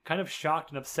like kind of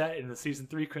shocked and upset in the season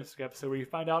 3 Christmas episode where you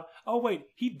find out, oh wait,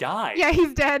 he died. Yeah,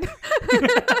 he's dead.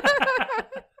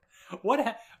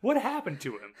 What happened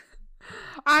to him?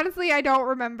 Honestly, I don't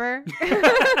remember.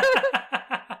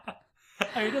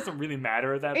 I mean, it doesn't really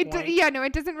matter at that point. No,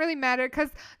 it doesn't really matter because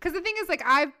the thing is, like,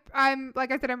 I'm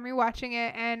like I said, I'm rewatching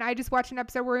it, and I just watched an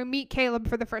episode where we meet Caleb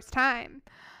for the first time.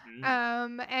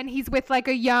 And he's with like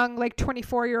a young, like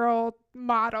 24-year-old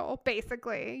model,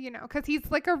 basically, you know, because he's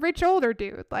like a rich older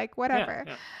dude, like whatever.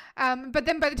 But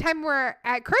then by the time we're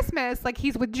at Christmas, like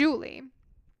he's with Julie,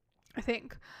 I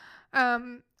think.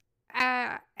 And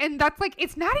that's like,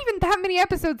 it's not even that many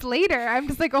episodes later. I'm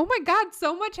just like, oh my God,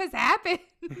 so much has happened.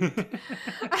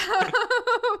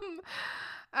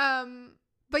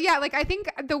 But yeah, like I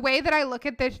think the way that I look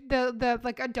at the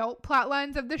like adult plot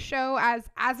lines of the show as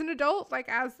an adult, like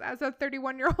as a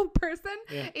 31-year-old person,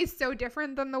 is so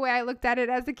different than the way I looked at it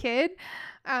as a kid.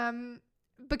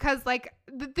 Because like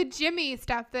the Jimmy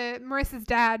stuff, the Marissa's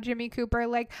dad, Jimmy Cooper,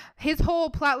 like his whole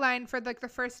plot line for like the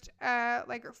first 10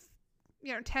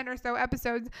 or so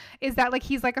episodes is that like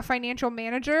he's like a financial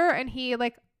manager and he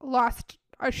like lost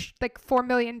like $4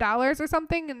 million or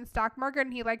something in the stock market,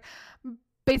 and he like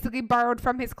basically borrowed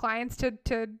from his clients to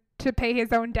pay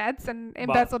his own debts and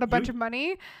embezzled a bunch of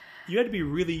money. You had to be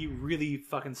really, really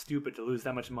fucking stupid to lose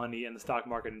that much money in the stock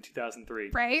market in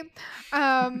 2003. Right.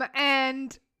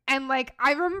 And like,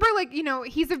 I remember, like, you know,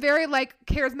 he's a very like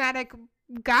charismatic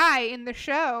guy in the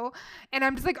show, and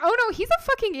I'm just like, oh no, he's a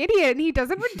fucking idiot and he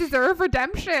doesn't deserve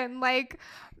redemption. Like,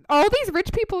 all these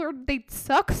rich people they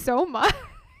suck so much.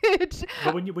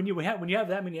 But when you have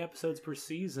that many episodes per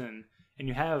season, and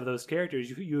you have those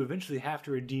characters, you eventually have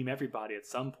to redeem everybody at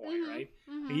some point, right?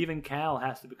 Like even Cal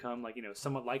has to become, like, you know,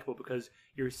 somewhat likable because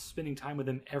you're spending time with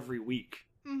him every week.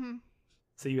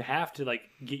 So you have to like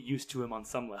get used to him on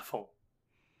some level.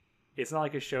 It's not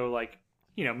like a show like,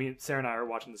 you know, Sarah and I are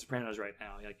watching The Sopranos right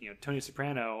now. Like, you know, Tony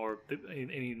Soprano or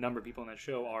any number of people in that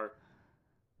show are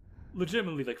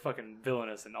legitimately like fucking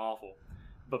villainous and awful.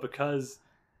 But because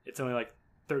it's only like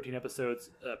 13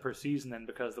 episodes per season, and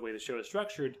because the way the show is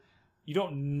structured, you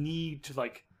don't need to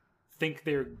like think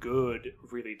they're good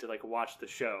really to like watch the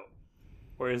show.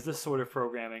 Whereas this sort of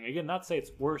programming, again, not to say it's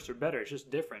worse or better, it's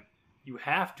just different. You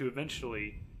have to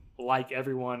eventually like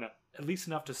everyone at least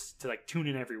enough to like tune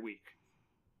in every week.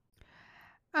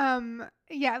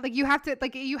 Yeah, like you have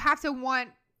to want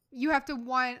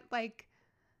like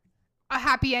a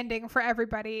happy ending for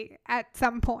everybody at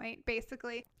some point,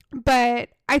 basically. But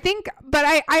I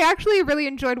actually really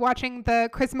enjoyed watching the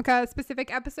Chrismukkah specific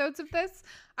episodes of this,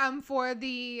 for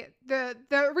the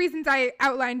reasons I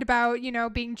outlined about, you know,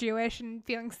 being Jewish and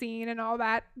feeling seen and all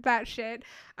that shit.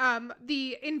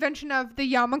 The invention of the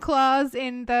Yama clause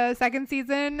in the second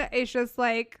season is just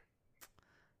like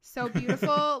so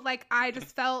beautiful. Like, I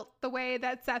just felt the way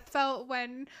that Seth felt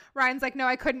when Ryan's like, no,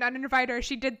 I couldn't uninvite her,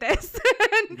 she did this.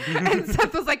 and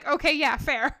Seth was like, okay, yeah,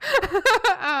 fair.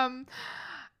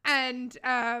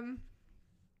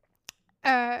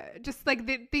 Just like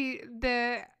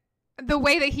the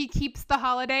way that he keeps the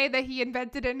holiday that he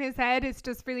invented in his head is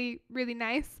just really, really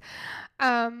nice.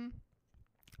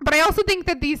 But I also think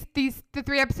that the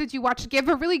 3 episodes you watch give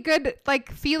a really good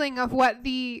like feeling of what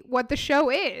the show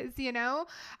is, you know?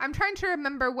 I'm trying to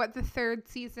remember what the third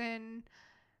season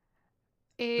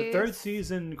is. The third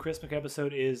season Chrismukkah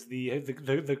episode is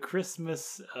the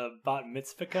Christmas bat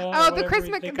mitzvah. Oh, the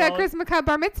Chrismukkah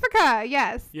bar mitzvah.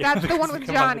 Yes, yeah, that's the one with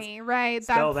Johnny, right?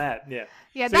 Spell that, yeah.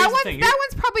 Yeah, so that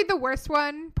one's probably the worst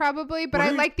one, probably. But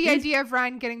I like the idea of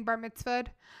Ryan getting bar mitzvahed.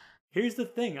 Here's the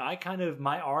thing: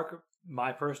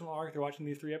 my personal arc through watching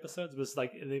these 3 episodes was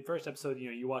like, in the first episode, you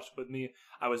know, you watched with me,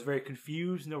 I was very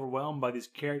confused and overwhelmed by these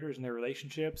characters and their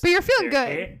relationships. But you're feeling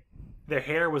good. Their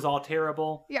hair was all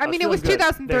terrible. Yeah, I mean, it was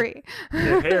 2003.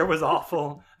 Their hair was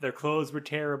awful. Their clothes were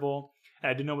terrible. And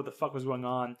I didn't know what the fuck was going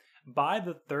on. By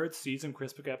the 3rd season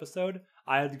Chrismukkah episode,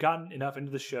 I had gotten enough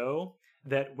into the show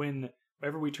that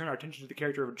whenever we turn our attention to the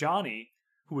character of Johnny,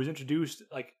 who was introduced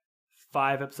like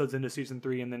 5 episodes into season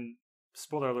 3 and then,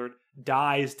 spoiler alert,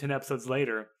 dies 10 episodes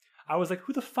later, I was like,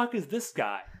 who the fuck is this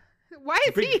guy? Why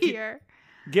is he here?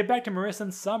 Get back to Marissa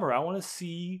and Summer. I want to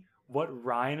see what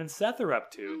Ryan and Seth are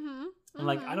up to. And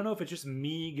like, I don't know if it's just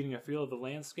me getting a feel of the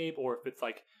landscape, or if it's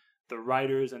like the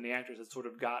writers and the actors have sort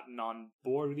of gotten on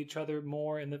board with each other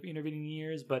more in the intervening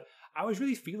years, but I was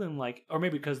really feeling like, or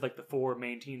maybe because like the 4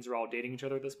 main teens are all dating each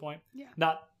other at this point. Yeah.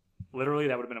 Not literally,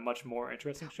 that would have been a much more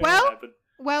interesting show.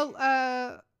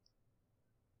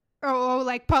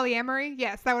 Like polyamory?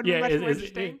 Yes, that would be much more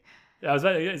interesting.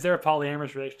 Is there a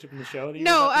polyamorous relationship in the show?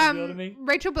 No,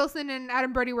 Rachel Bilson and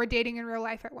Adam Brody were dating in real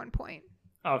life at one point.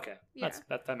 Oh, okay, yeah.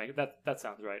 That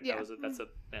sounds right. Yeah.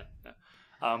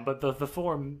 But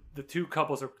the 2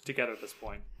 couples are together at this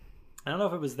point. I don't know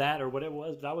if it was that or what it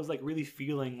was, but I was like really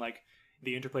feeling like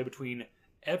the interplay between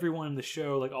everyone in the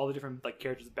show, like all the different like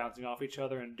characters bouncing off each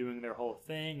other and doing their whole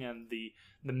thing, and the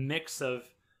mix of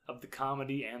the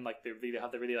comedy and like the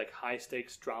really like high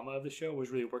stakes drama of the show was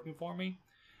really working for me.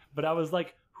 But I was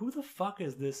like, who the fuck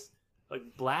is this like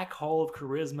black hole of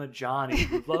charisma Johnny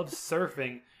who loves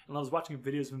surfing and loves watching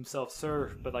videos of himself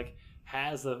surf, but like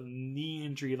has a knee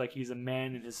injury like he's a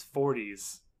man in his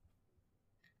 40s?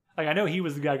 Like, I know he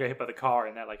was the guy who got hit by the car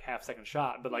in that like half-second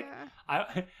shot, but like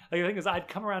the thing is, I'd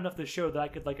come around enough to the show that I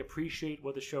could like appreciate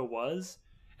what the show was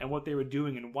and what they were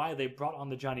doing and why they brought on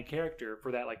the Johnny character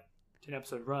for that like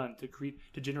 10-episode run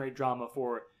to generate drama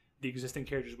for the existing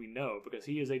characters we know, because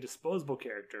he is a disposable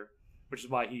character, which is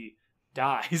why he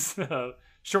dies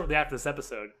shortly after this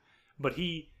episode. But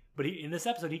he in this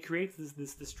episode he creates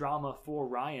this drama for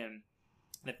Ryan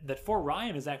that for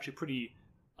Ryan is actually pretty.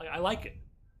 I like it.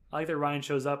 I like that Ryan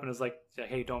shows up and is like,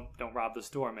 "Hey, don't rob the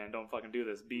store, man. Don't fucking do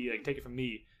this. Be like, take it from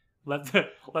me. Let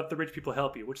the rich people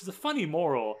help you." Which is a funny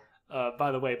moral,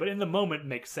 by the way, but in the moment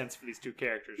makes sense for these two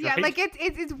characters. Yeah, right? like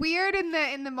it's weird in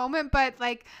the moment, but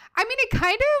like, I mean, it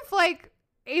kind of like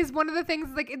is one of the things.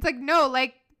 Like, it's like, no,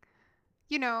 like,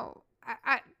 you know,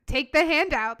 I take the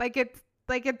handout. Like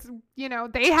it's you know,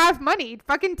 they have money.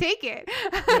 Fucking take it.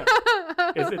 Yeah.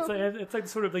 It's like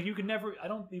sort of like you could never. I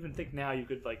don't even think now you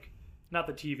could like. Not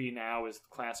that TV now is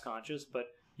class conscious, but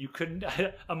you couldn't.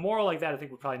 A moral like that, I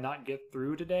think, would probably not get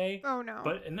through today. Oh no!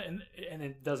 But and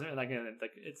it doesn't. And again,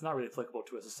 like it's not really applicable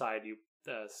to a society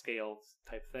scale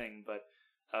type thing. But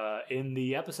in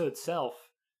the episode itself,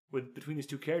 between these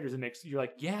two characters, it makes you're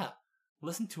like, yeah,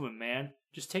 listen to him, man.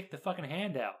 Just take the fucking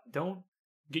handout. Don't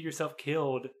get yourself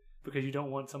killed because you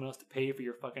don't want someone else to pay for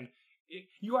your fucking.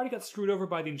 You already got screwed over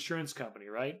by the insurance company,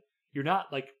 right? You're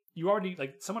not like. You already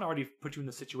like someone already put you in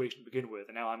the situation to begin with,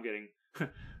 and now I'm getting.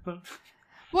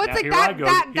 Well, it's like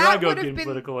I go getting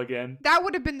political again. That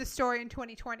would have been the story in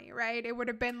 2020, right? It would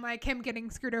have been like him getting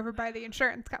screwed over by the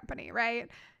insurance company, right?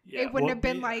 Yeah, it wouldn't have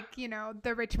been like, you know,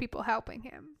 the rich people helping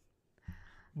him.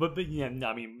 But yeah, no,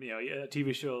 I mean, you know, a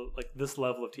TV show like this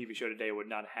level of TV show today would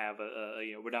not have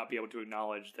would not be able to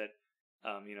acknowledge that,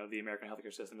 you know, the American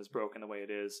healthcare system is broken the way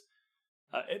it is.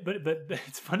 But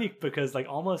it's funny because like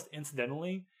almost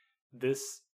incidentally,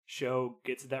 this show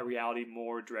gets that reality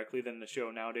more directly than the show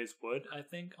nowadays would, I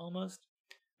think, almost.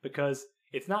 Because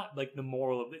it's not like the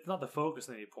moral of it's not the focus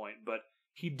at any point, but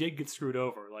he did get screwed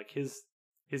over. Like his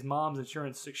mom's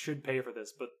insurance should pay for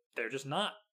this, but they're just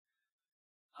not.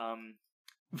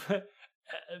 But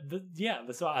yeah,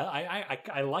 so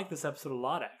I like this episode a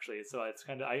lot actually. So it's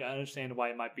kind of I understand why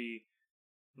it might be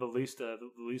the least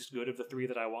good of the three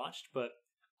that I watched, but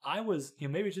I was, you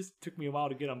know, maybe it just took me a while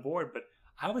to get on board, but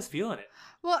I was feeling it.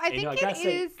 Well, I think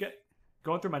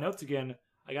going through my notes again,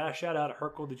 I got to shout out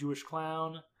Hercule the Jewish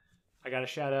Clown. I got to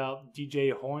shout out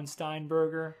DJ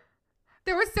Hornsteinberger.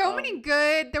 There were so many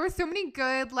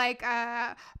good like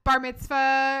bar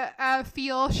mitzvah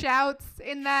feel shouts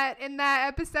in that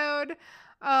episode.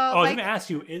 I was going to ask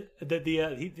you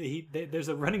there's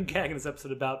a running gag in this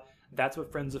episode about that's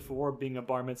what friends are for, being a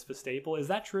bar mitzvah staple. Is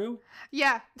that true?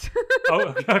 Yeah.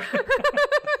 Oh, okay.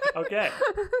 Okay.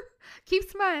 Keep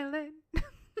smiling.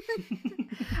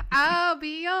 I'll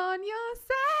be on your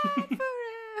side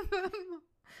forever.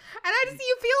 And I just,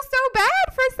 you feel so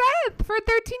bad for Seth, for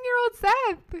 13-year-old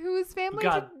Seth, whose family,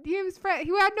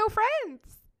 who had no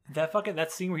friends.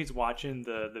 That scene where he's watching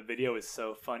the video is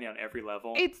so funny on every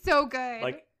level. It's so good.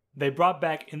 Like, they brought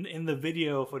back, in the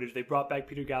video footage, they brought back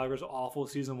Peter Gallagher's awful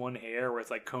season 1 hair where it's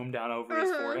like combed down over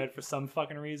his forehead for some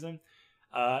fucking reason.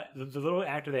 The little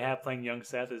actor they have playing young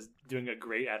Seth is doing a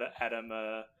great Adam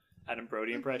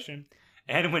Brody impression.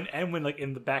 And when like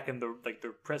in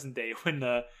the present day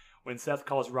when Seth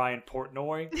calls Ryan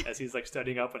Portnoy as he's like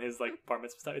studying up on his like bar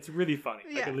mitzvah stuff, it's really funny.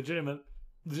 Like a legitimate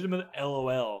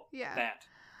LOL. Yeah. That.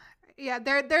 Yeah,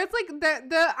 there's like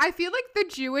the I feel like the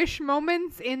Jewish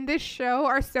moments in this show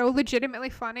are so legitimately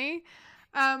funny.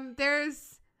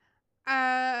 There's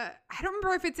I don't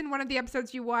remember if it's in one of the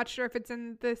episodes you watched or if it's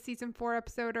in the season 4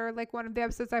 episode or like one of the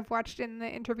episodes I've watched in the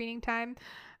intervening time.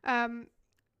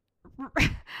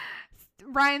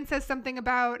 Ryan says something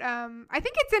about I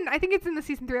think it's in the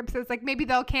season 3 episodes, like maybe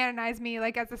they'll canonize me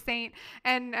like as a saint,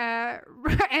 and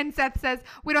Seth says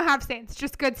we don't have saints,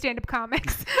 just good stand-up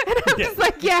comics. And I'm just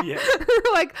like yeah.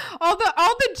 Like all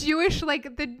the Jewish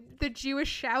like the Jewish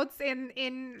shouts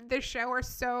in this show are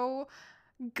so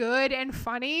good and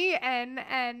funny, and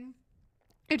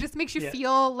it just makes you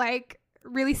feel like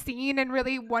really seen and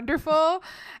really wonderful.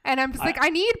 And I'm just like I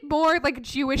need more like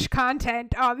Jewish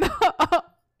content on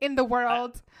in the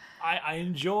world. I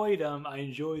enjoyed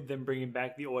them bringing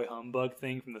back the Oi Humbug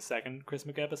thing from the second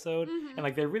Christmas episode, and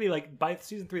like they're really like by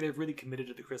season 3 they've really committed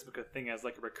to the Christmas thing as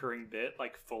like a recurring bit,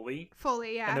 like fully,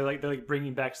 Yeah. And they're like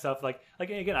bringing back stuff like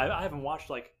again I haven't watched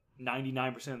like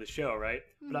 99% of the show, right?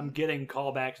 But I'm getting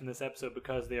callbacks in this episode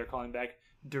because they are calling back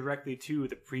directly to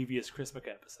the previous Christmas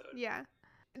episode. Yeah.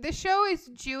 The show is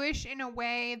Jewish in a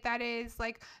way that is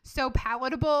like so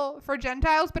palatable for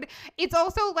Gentiles, but it's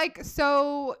also like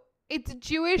so it's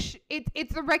Jewish.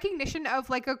 It's a recognition of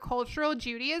like a cultural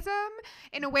Judaism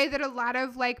in a way that a lot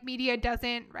of like media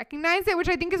doesn't recognize it, which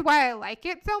I think is why I like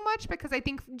it so much, because I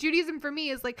think Judaism for me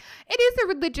is like, it is a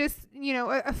religious, you know,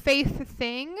 a faith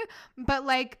thing, but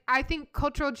like I think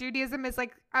cultural Judaism is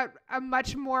like a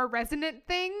much more resonant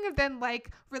thing than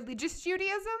like religious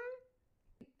Judaism.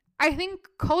 I think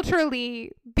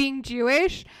culturally being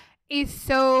Jewish is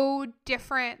so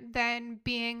different than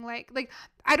being like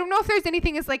I don't know if there's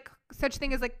anything as like such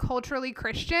thing as like culturally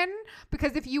Christian,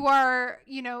 because if you are,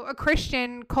 you know, a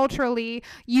Christian culturally,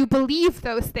 you believe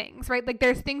those things, right? Like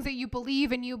there's things that you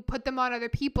believe and you put them on other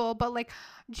people, but like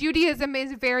Judaism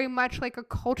is very much like a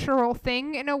cultural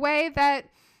thing in a way that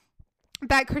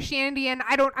Christianity, and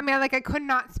I could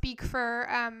not speak for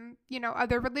you know,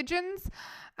 other religions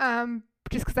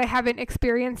just because I haven't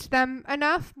experienced them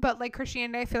enough, but like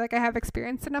Christianity, I feel like I have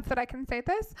experienced enough that I can say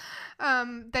this,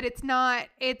 that it's not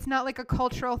like a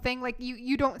cultural thing. Like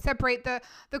you don't separate the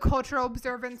cultural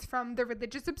observance from the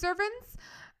religious observance.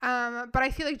 But I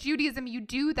feel like Judaism, you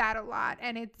do that a lot,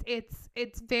 and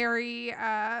it's very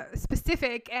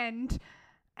specific, and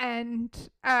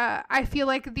I feel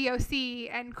like the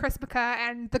OC and Chrismica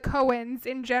and the Coens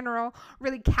in general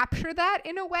really capture that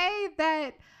in a way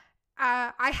that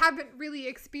I haven't really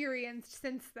experienced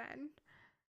since then.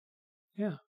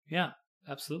 Yeah,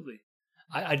 absolutely.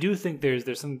 I do think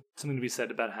there's something to be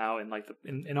said about how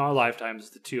in our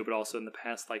lifetimes the two, but also in the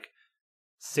past like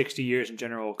 60 years in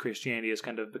general, Christianity has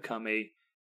kind of become a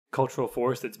cultural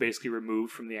force that's basically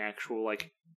removed from the actual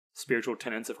like spiritual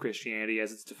tenets of Christianity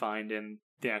as it's defined in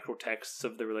the actual texts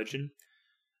of the religion.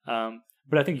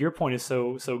 But I think your point is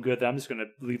so good that I'm just going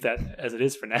to leave that as it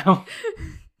is for now.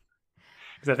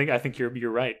 Because I think you're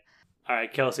right. All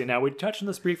right, Kelsey. Now we touched on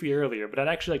this briefly earlier, but I'd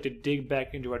actually like to dig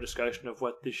back into our discussion of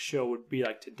what this show would be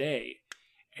like today,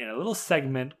 in a little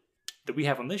segment that we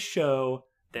have on this show.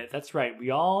 That's right,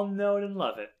 we all know it and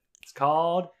love it. It's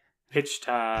called Pitch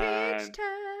Time. Pitch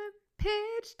time.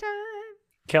 Pitch time.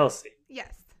 Kelsey.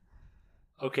 Yes.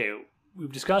 Okay,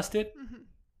 we've discussed it,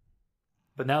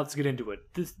 but now let's get into it.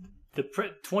 The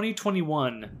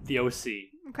 2021 The OC.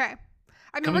 Okay.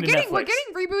 I mean, Coming we're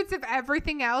getting reboots of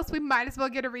everything else. We might as well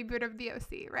get a reboot of The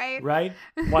OC, right? Right?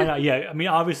 Why not? Yeah. I mean,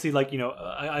 obviously, like, you know,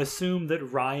 I assume that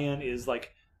Ryan is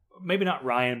like, maybe not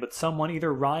Ryan, but someone,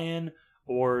 either Ryan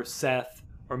or Seth,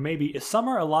 or maybe is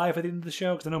Summer alive at the end of the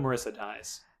show? Because I know Marissa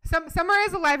dies. Summer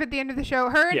is alive at the end of the show.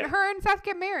 Her and Seth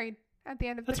get married at the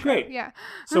end of the show. That's great. Yeah.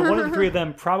 So one of the three of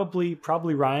them, probably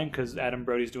Ryan, because Adam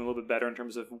Brody's doing a little bit better in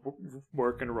terms of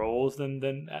work and roles than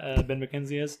Ben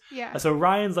McKenzie is. Yeah. So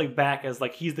Ryan's like back as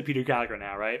like, he's the Peter Gallagher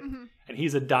now, right? Mm-hmm. And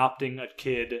he's adopting a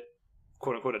kid,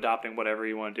 quote unquote adopting, whatever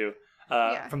you want to do,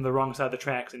 from the wrong side of the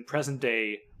tracks in present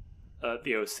day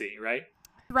The OC, right?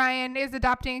 Ryan is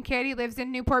adopting a kid. He lives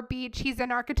in Newport Beach. He's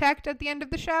an architect at the end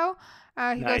of the show.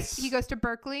 Nice. He goes to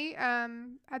Berkeley at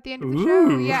the end of the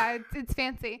Ooh. show. Yeah, it's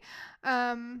fancy.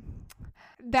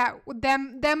 That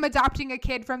them adopting a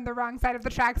kid from the wrong side of the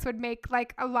tracks would make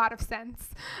like a lot of sense.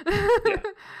 Yeah.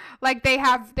 Like they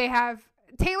have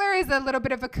Taylor is a little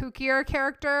bit of a kookier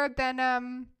character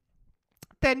than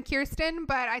Kirsten,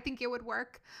 but I think it would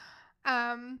work.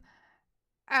 The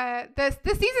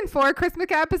season 4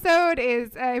 Chrismica episode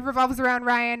revolves around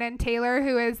Ryan and Taylor,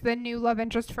 who is the new love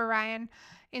interest for Ryan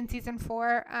in season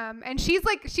 4. And she's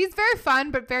very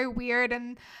fun but very weird,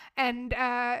 and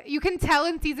you can tell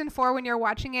in season 4 when you're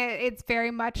watching it, it's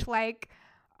very much like,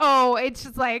 oh, it's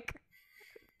just like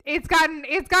it's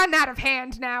gotten out of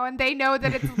hand now, and they know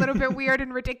that it's a little bit weird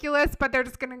and ridiculous, but they're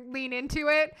just gonna lean into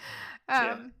it.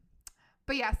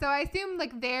 But yeah, so I assume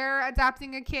like they're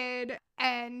adopting a kid,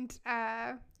 and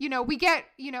you know, we get,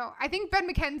 you know, I think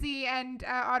Ben McKenzie and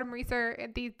Autumn Reeser,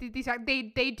 they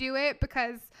do it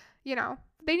because, you know,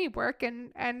 they need work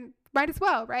and might as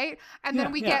well, right? And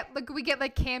then we get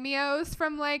like cameos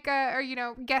from like or, you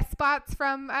know, guest spots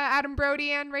from Adam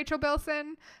Brody and Rachel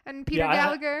Bilson and Peter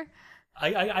Gallagher.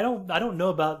 I don't know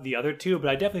about the other two, but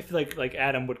I definitely feel like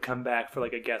Adam would come back for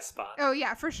like a guest spot. Oh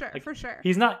yeah, for sure, like, for sure.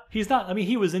 He's not. I mean,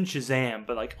 he was in Shazam,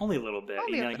 but like only a little bit.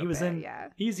 Only you know, a little he was bit, in. Yeah.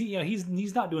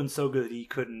 He's not doing so good that he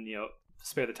couldn't, you know,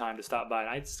 spare the time to stop by. And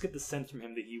I just get the sense from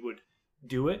him that he would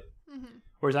do it. Mm-hmm.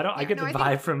 Whereas I get the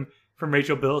vibe from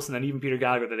Rachel Bilson and even Peter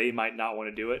Gallagher that they might not want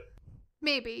to do it.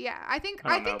 Maybe, yeah. I think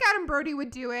I think Adam Brody would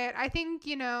do it. I think,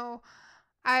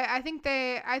 I think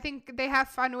they have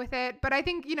fun with it, but I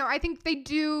think, I think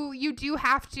you do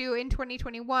have to in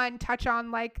 2021 touch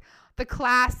on like the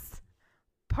class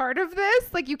part of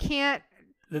this. Like you can't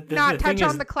not touch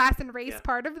on the class and race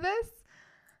part of this.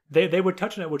 They would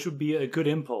touch on it, which would be a good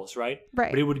impulse, right?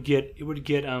 Right. But it would get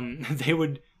they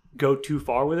would go too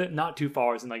far with it, not too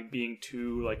far as in like being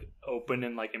too like open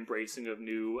and like embracing of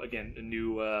new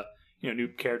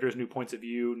characters, new points of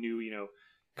view, new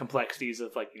complexities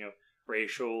of like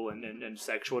racial and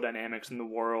sexual dynamics in the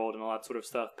world and all that sort of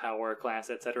stuff, power, class,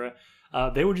 etc.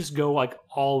 They would just go like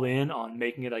all in on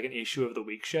making it like an issue of the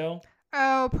week show.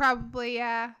 Oh, probably,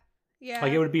 yeah. Yeah.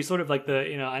 Like it would be sort of like the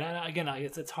and again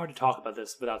it's hard to talk about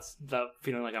this without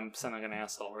feeling like I'm sounding like an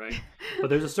asshole, right? But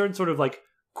there's a certain sort of like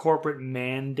corporate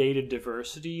mandated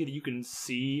diversity that you can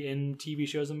see in TV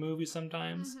shows and movies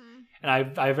sometimes. Mm-hmm.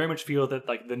 And I very much feel that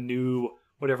like the new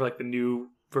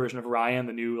version of Ryan,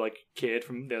 the new like kid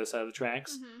from the other side of the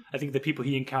tracks, mm-hmm. I think the people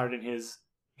he encountered in his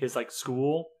like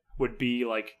school would be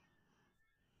like,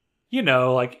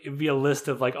 like it would be a list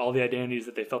of like all the identities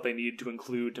that they felt they needed to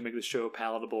include to make the show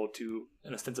palatable to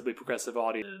an ostensibly progressive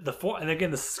audience. And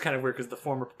again, this is kind of weird because the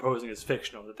form we're proposing is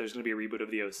fictional, that there's going to be a reboot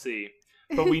of the OC.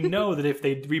 But we know that if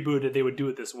they rebooted it, they would do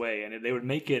it this way, and they would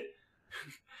make it.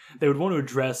 They would want to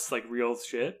address like real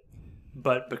shit,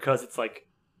 but because it's like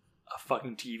a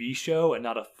fucking TV show and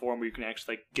not a forum where you can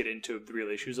actually like get into the real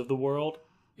issues of the world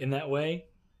in that way,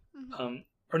 mm-hmm.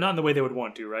 Or not in the way they would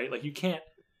want to, right? Like you can't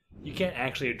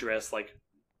actually address like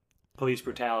police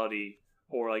brutality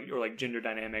or gender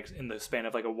dynamics in the span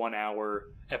of like a 1 hour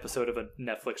episode of a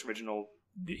Netflix original.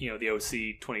 The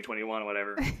OC 2021 or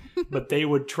whatever, but they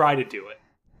would try to do it.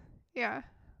 Yeah.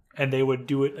 And they would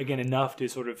do it again enough to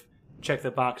sort of check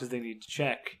the boxes they need to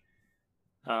check.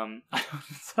 I'm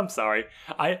sorry.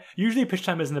 Usually pitch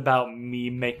time isn't about me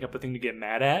making up a thing to get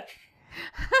mad at.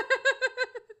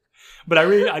 But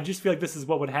I just feel like this is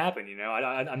what would happen,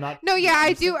 I'm not. No, yeah,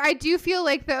 I do feel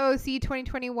like the OC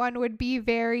 2021 would be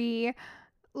very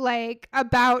like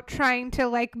about trying to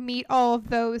like meet all of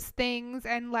those things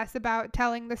and less about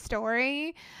telling the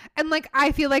story. And like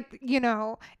I feel like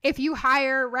if you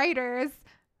hire writers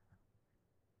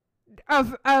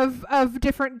of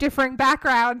differing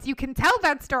backgrounds, you can tell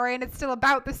that story and it's still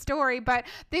about the story, but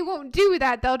they won't do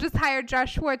that. They'll just hire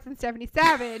Josh Schwartz and Stephanie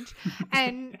Savage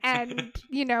and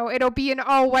it'll be an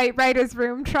all white writers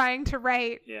room trying to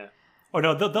write or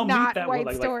no, they'll meet that with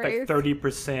like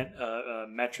 30%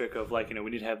 metric of like, we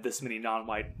need to have this many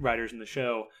non-white writers in the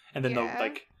show. And then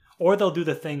they'll do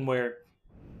the thing where,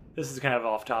 this is kind of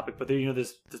off topic, but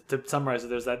this, to summarize it,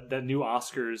 there's that new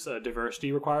Oscars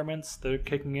diversity requirements that are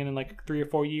kicking in like 3 or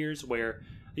 4 years where,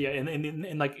 starting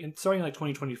in like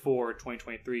 2024 or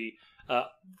 2023,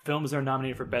 films that are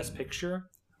nominated for Best Picture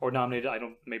or nominated,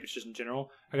 maybe it's just in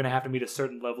general, are going to have to meet a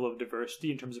certain level of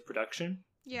diversity in terms of production.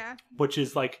 Yeah. Which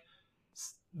is like,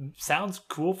 sounds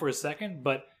cool for a second,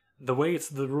 but the way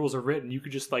the rules are written, you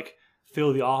could just like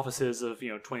fill the offices of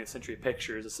 20th Century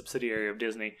Pictures, a subsidiary of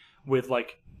Disney, with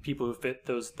like people who fit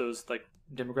those like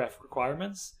demographic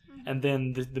requirements, mm-hmm. and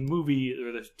then the movie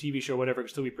or the TV show, whatever, can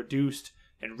still be produced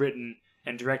and written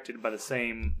and directed by the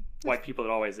same white people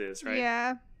it always is, right?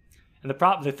 Yeah. And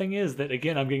the thing is that,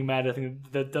 again, I'm getting mad at a thing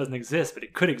that doesn't exist, but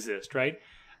it could exist, right?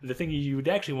 The thing you would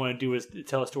actually want to do is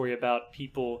tell a story about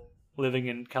people living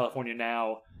in California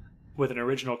now with an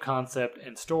original concept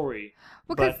and story.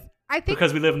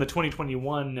 Because we live in the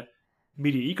 2021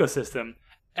 media ecosystem,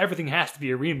 everything has to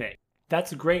be a remake.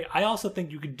 That's great. I also think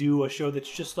you could do a show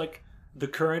that's just like the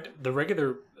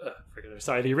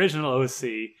original OC,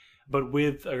 but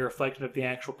with a reflection of the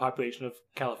actual population of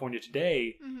California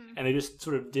today, mm-hmm. and they just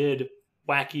sort of did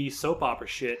wacky soap opera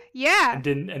shit. Yeah. And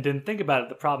didn't think about it.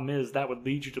 The problem is that would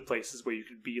lead you to places where you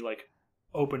could be like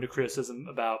open to criticism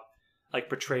about like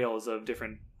portrayals of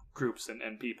different groups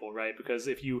and people, right? Because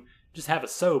if you just have a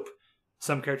soap,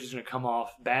 some characters are going to come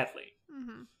off badly.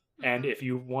 Mm-hmm. And if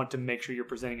you want to make sure you're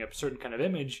presenting a certain kind of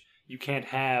image, you can't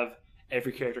have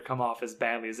every character come off as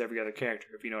badly as every other character,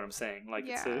 if you know what I'm saying. Like,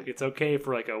 it's okay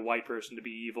for like a white person to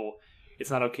be evil. It's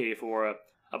not okay for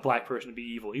a black person to be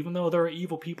evil, even though there are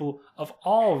evil people of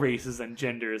all races and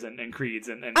genders and creeds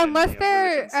and unless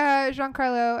they're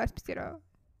Giancarlo Esposito.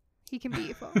 He can be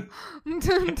evil.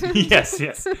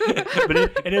 yes.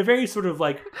 But in a very sort of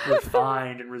like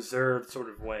refined and reserved sort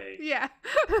of way. Yeah.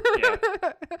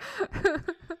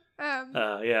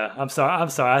 I'm sorry.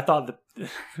 I thought the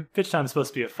pitch time is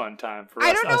supposed to be a fun time for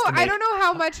us. I don't know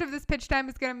how much of this pitch time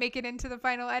is going to make it into the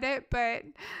final edit, but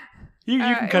You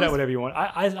can cut out whatever you want.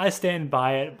 I stand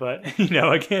by it, but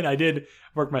again, I did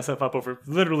work myself up over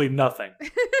literally nothing.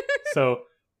 So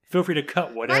feel free to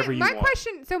cut whatever you want. My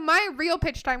question, so my real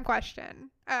pitch time question,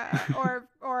 or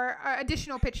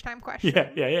additional pitch time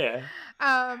question. Yeah.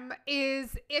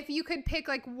 Is if you could pick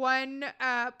like one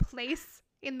place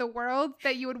in the world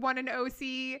that you would want an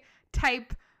OC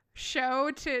type show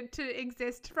to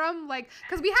exist from, like,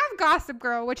 because we have Gossip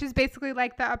Girl, which is basically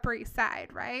like the Upper East Side,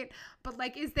 right? But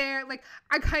like, is there like,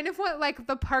 I kind of want like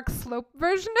the Park Slope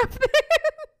version of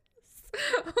this,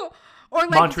 or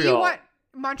like Montreal. do you want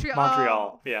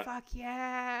Montreal? Yeah. Fuck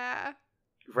yeah.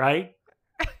 Right.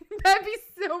 That'd be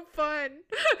so fun.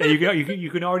 Yeah, you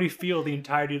can already feel the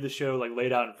entirety of the show like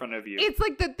laid out in front of you. It's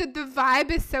like the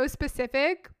vibe is so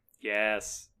specific.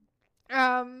 Yes.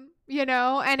 And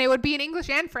it would be in English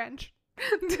and French.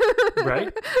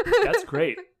 Right? That's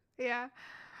great. Yeah.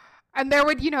 And there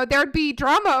would be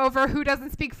drama over who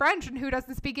doesn't speak French and who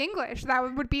doesn't speak English.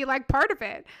 That would be like part of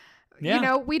it.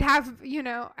 Yeah. We'd have,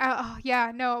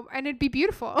 and it'd be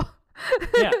beautiful.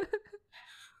 Yeah.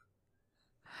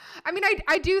 I mean,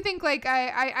 I do think like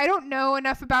I don't know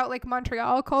enough about like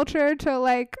Montreal culture to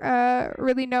like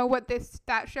really know what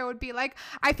that show would be like.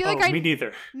 I feel like me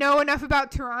neither. Know enough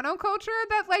about Toronto culture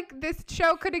that like this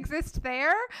show could exist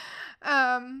there.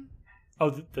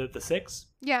 The Six?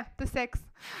 Yeah, the Six.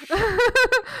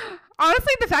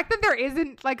 Honestly, the fact that there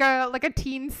isn't like a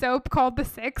teen soap called The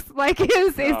Six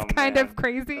is kind of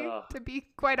crazy, to be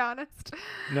quite honest.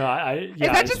 No, is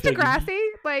that just Degrassi?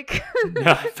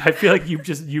 No, I feel like you've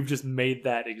just made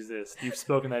that exist. You've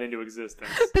spoken that into existence.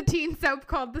 The teen soap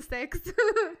called The Six.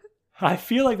 I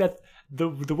feel like that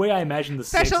the way I imagine The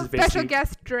Six is basically special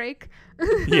guest Drake.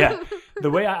 Yeah,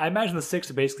 the way I imagine The Six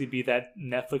to basically be that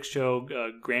Netflix show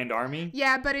Grand Army.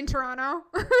 Yeah, but in Toronto.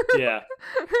 Yeah.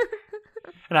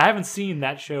 And I haven't seen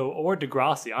that show or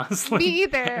Degrassi, honestly. Me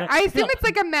either. I assume it's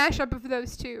like a mashup of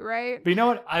those two, right? But you know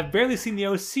what? I've barely seen the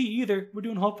OC either. We're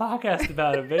doing a whole podcast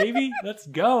about it, baby. Let's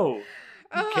go.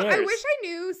 Who cares? I wish I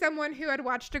knew someone who had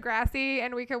watched Degrassi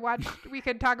and we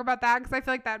could talk about that, because I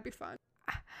feel like that'd be fun.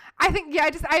 I think, I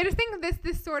just think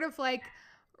this sort of like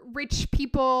rich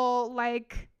people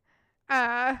like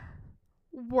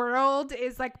world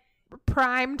is like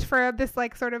primed for this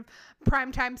like sort of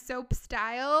primetime soap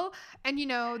style, and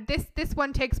this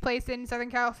one takes place in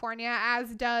Southern California,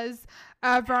 as does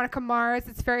Veronica Mars.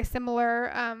 It's very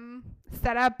similar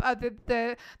setup.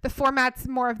 The format's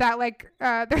more of that like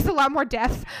there's a lot more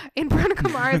death in Veronica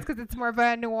Mars because it's more of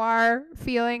a noir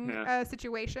feeling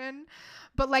situation.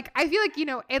 But like I feel like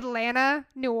Atlanta,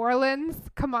 New Orleans,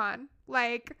 come on,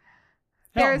 like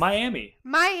there's Miami,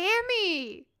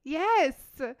 yes.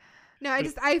 No,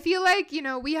 I feel like,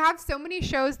 we have so many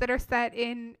shows that are set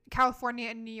in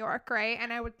California and New York, right?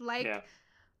 And I would like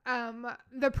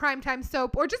the primetime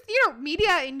soap, or just,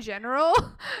 media in general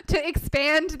to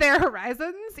expand their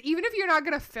horizons, even if you're not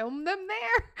going to film them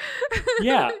there.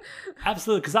 Yeah,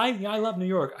 absolutely. Because I love New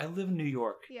York. I live in New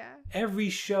York. Yeah. Every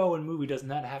show and movie does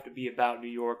not have to be about New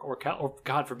York or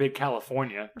God forbid,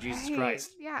 California. Right. Jesus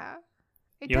Christ. Yeah.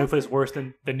 The only place worse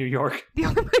than New York. The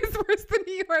only place worse than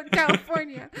New York,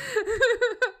 California.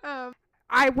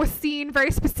 I was seen very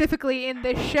specifically in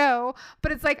this show,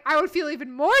 but it's like I would feel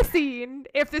even more seen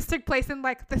if this took place in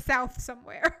like the South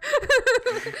somewhere.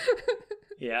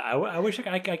 Yeah, I wish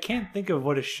I can't think of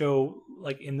what a show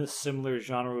like in this similar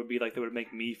genre would be like that would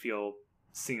make me feel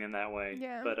seen in that way.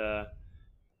 Yeah. But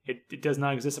it does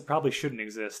not exist. It probably shouldn't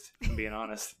exist, if I'm being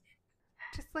honest.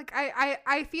 Just like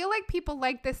I feel like people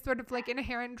like this sort of like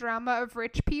inherent drama of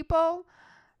rich people.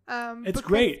 It's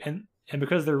great, and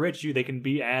because they're rich, they can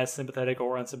be as sympathetic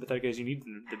or unsympathetic as you need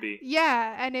them to be.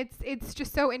 Yeah, and it's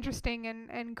just so interesting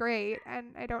and great, and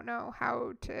I don't know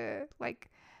how to like.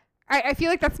 I feel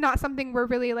like that's not something we're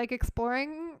really like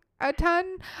exploring a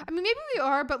ton. I mean, maybe we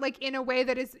are, but like in a way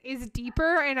that is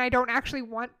deeper, and I don't actually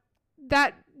want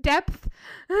that depth.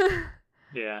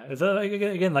 Yeah, it's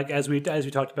again, like as we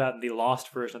talked about in the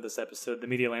Lost version of this episode, the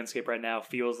media landscape right now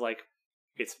feels like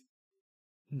it's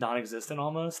non-existent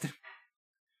almost.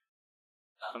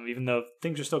 Even though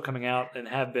things are still coming out and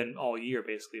have been all year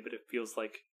basically, but it feels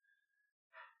like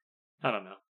I don't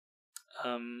know.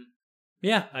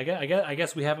 Yeah, I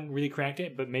guess we haven't really cracked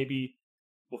it, but maybe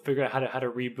we'll figure out how to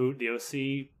reboot the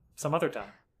OC some other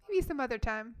time. Maybe some other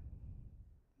time.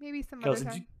 Kelsey,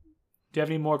 do you have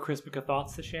any more Chrismica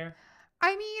thoughts to share?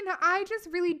 I mean, I just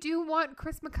really do want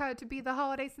Chrismica to be the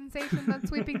holiday sensation that's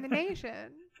sweeping the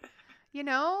nation.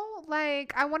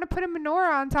 Like I want to put a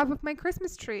menorah on top of my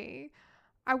Christmas tree.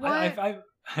 I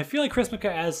feel like Chrismica,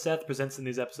 as Seth presents in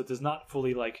these episodes, is not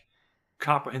fully like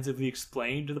comprehensively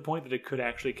explained to the point that it could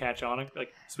actually catch on,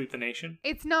 like sweep the nation.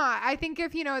 It's not. I think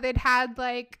if, they'd had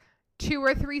like 2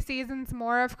 or 3 seasons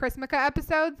more of Chrismica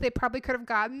episodes, they probably could have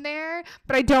gotten there.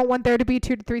 But I don't want there to be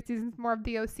 2 to 3 seasons more of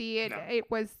the OC. It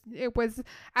was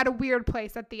at a weird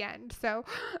place at the end. So,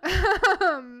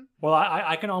 well,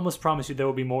 I can almost promise you there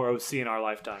will be more OC in our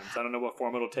lifetimes. I don't know what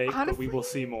form it'll take, but we will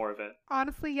see more of it.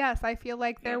 Honestly, yes, I feel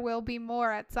like there will be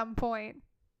more at some point.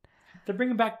 They're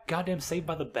bringing back goddamn Saved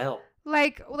by the Bell.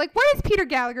 Like, what is Peter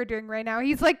Gallagher doing right now?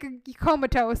 He's like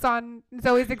comatose on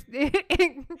Zoe's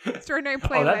extraordinary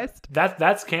playlist.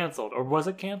 That's canceled, or was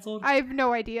it canceled? I have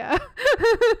no idea.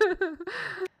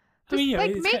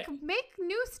 Make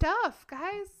new stuff,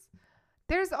 guys.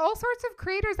 There's all sorts of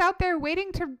creators out there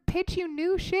waiting to pitch you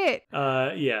new shit.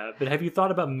 Yeah, but have you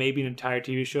thought about maybe an entire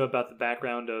TV show about the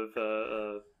background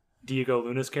of Diego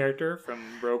Luna's character from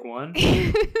Rogue One?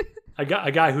 A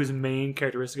guy whose main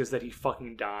characteristic is that he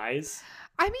fucking dies.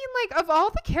 I mean, like, of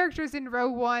all the characters in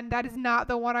Rogue One, that is not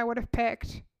the one I would have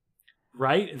picked.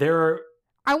 Right? There are...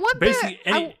 I want basically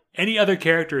any other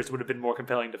characters would have been more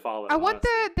compelling to follow. I want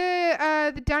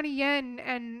the Donnie Yen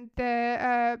and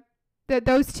the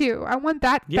those two. I want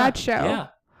that show. Yeah,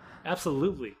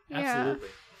 absolutely.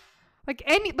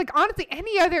 Honestly,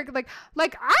 any other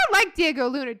like I like Diego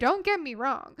Luna. Don't get me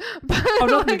wrong. But,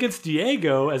 nothing against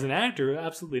Diego as an actor,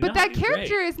 absolutely. But that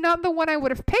character is not the one I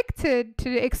would have picked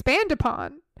to expand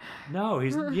upon. No,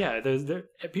 he's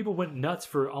people went nuts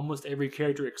for almost every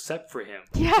character except for him.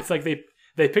 Yeah, it's like they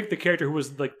picked the character who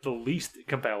was like the least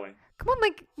compelling. Come on,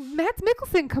 like Mads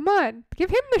Mikkelsen, come on,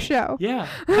 give him the show. Yeah,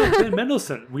 Ben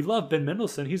Mendelsohn. We love Ben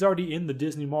Mendelsohn. He's already in the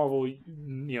Disney Marvel,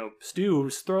 stew.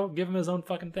 Just give him his own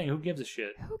fucking thing. Who gives a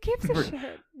shit? Who gives a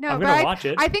shit? No, I'm gonna watch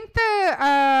it. I think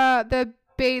the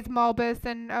Baze Malbus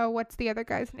and what's the other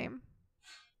guy's name?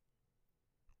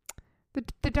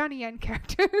 The Donnie Yen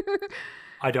character.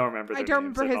 I don't remember. I don't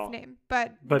remember his name,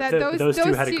 but those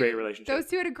two had a great relationship. Those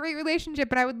two had a great relationship,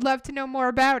 but I would love to know more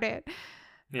about it.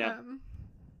 Yeah.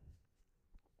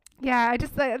 Yeah, I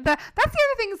just that's the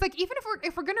other thing is like even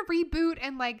if we're gonna reboot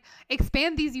and like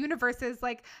expand these universes,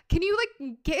 like can you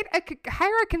like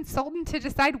hire a consultant to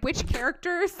decide which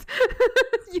characters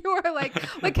you are like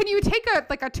can you take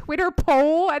a Twitter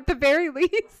poll at the very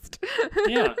least?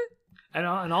 Yeah, and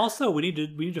also we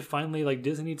need to finally like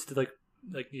Disney needs to like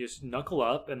just knuckle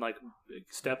up and like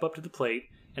step up to the plate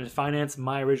and finance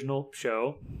my original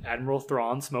show, Admiral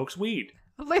Thrawn Smokes Weed.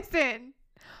 Listen.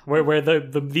 Where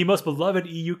the most beloved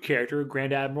EU character,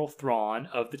 Grand Admiral Thrawn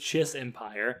of the Chiss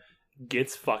Empire,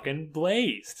 gets fucking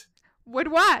blazed.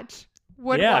 Would watch.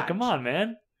 Yeah, come on,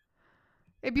 man.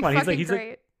 It'd be fucking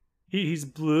great. He's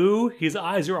blue. His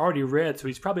eyes are already red, so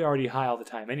he's probably already high all the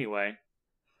time anyway.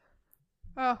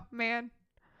 Oh, man.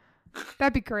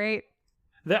 That'd be great.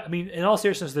 In all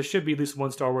seriousness, there should be at least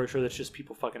one Star Wars show that's just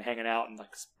people fucking hanging out and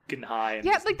like getting high and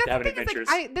that's having the thing. adventures.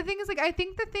 I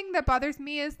think the thing that bothers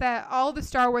me is that all the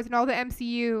Star Wars and all the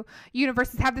MCU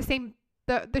universes have the same.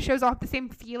 The shows all have the same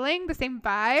feeling, the same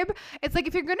vibe. It's like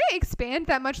if you're gonna expand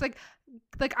that much, like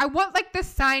I want like the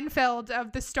Seinfeld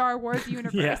of the Star Wars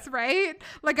universe, right?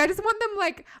 Like I just want them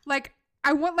like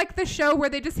I want like the show where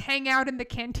they just hang out in the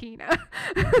cantina.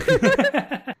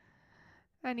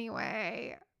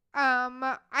 Anyway.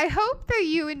 I hope that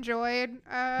you enjoyed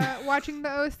watching the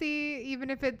OC, even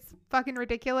if it's fucking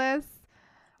ridiculous.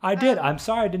 I did. I'm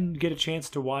sorry I didn't get a chance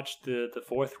to watch the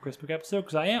fourth Christmas episode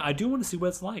because I do want to see what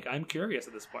it's like. I'm curious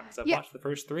at this point because I've watched the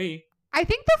first 3. I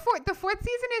think the fourth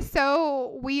season is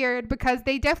so weird because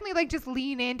they definitely like just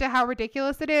lean into how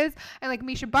ridiculous it is, and like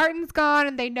Misha Barton's gone,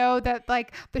 and they know that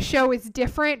like the show is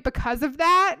different because of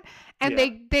that, and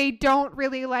they don't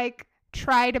really like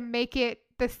try to make it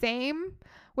the same,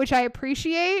 which I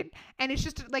appreciate, and it's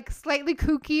just like slightly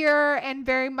kookier and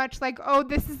very much like, oh,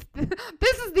 this is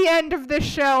the end of this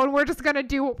show, and we're just gonna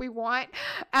do what we want.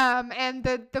 And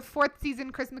the fourth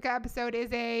season Chrismica episode is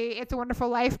It's a Wonderful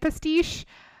Life pastiche,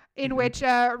 in which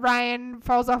Ryan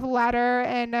falls off a ladder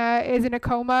and is in a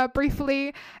coma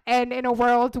briefly, and in a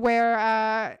world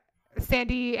where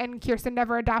Sandy and Kirsten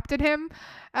never adopted him.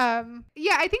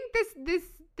 I think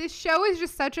this show is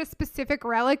just such a specific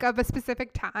relic of a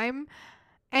specific time.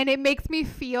 And it makes me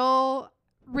feel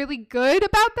really good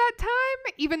about that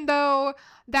time, even though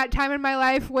that time in my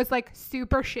life was like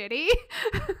super shitty.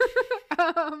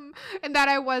 And that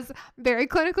I was very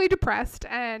clinically depressed,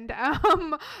 and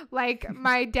like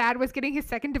my dad was getting his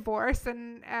second divorce,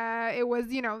 and it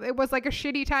was like a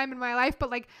shitty time in my life, but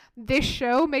like this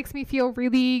show makes me feel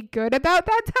really good about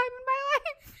that time in my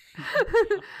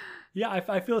life. Yeah,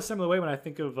 I feel a similar way when I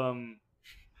think of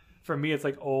for me it's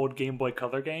like old Game Boy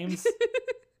Color games.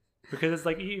 Because it's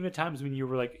like even at times when you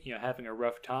were like, you know, having a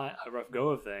rough time, a rough go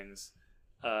of things,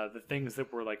 the things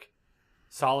that were like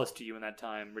solace to you in that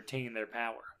time retain their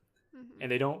power. Mm-hmm.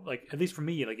 And they don't, like, at least for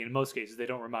me, like in most cases, they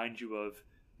don't remind you of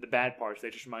the bad parts. They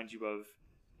just remind you of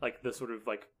like the sort of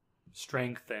like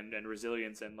strength and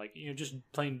resilience and like, you know, just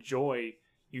plain joy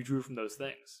you drew from those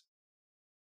things.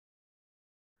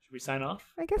 Should we sign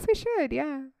off? I guess we should,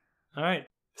 yeah. All right.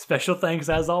 Special thanks,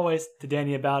 as always, to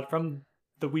Danny About from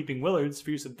the Weeping Willards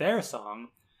for use of their song,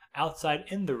 Outside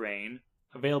in the Rain,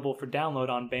 available for download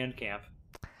on Bandcamp.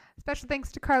 Special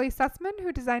thanks to Carly Sussman,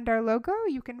 who designed our logo.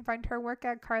 You can find her work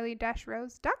at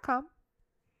carly-rose.com.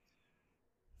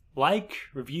 Like,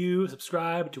 review,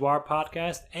 subscribe to our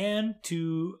podcast and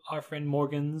to our friend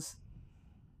Morgan's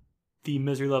The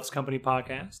Misery Loves Company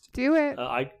podcast. Do it.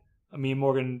 Me and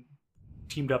Morgan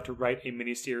teamed up to write a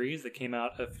mini-series that came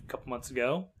out a couple months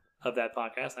ago of that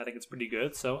podcast. I think it's pretty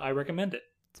good, so I recommend it.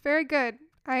 It's very good.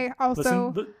 I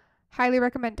also highly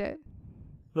recommend it.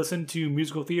 Listen to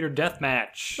Musical Theater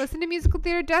Deathmatch. Listen to Musical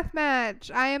Theater Deathmatch.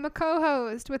 I am a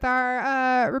co-host with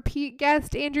our repeat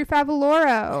guest, Andrew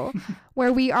Favaloro,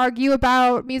 where we argue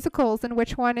about musicals and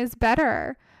which one is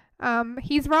better.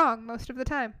 He's wrong most of the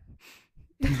time.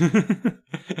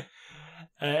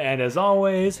 And as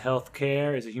always,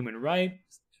 healthcare is a human right,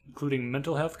 including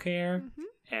mental health care,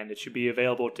 and it should be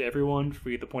available to everyone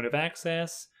free at the point of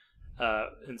access.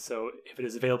 And so if it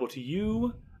is available to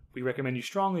you, we recommend you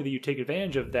strongly that you take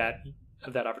advantage of that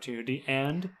opportunity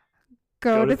and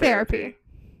go to therapy.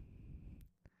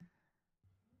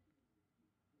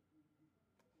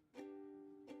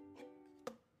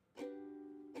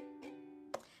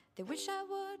 They wish I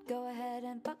would go ahead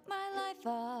and fuck my life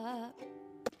up.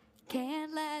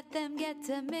 Can't let them get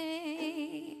to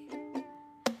me.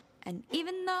 And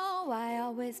even though I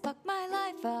always fuck my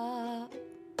life up,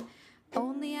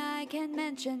 only I can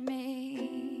mention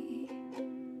me.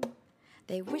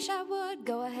 They wish I would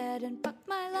go ahead and fuck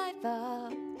my life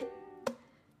up.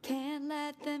 Can't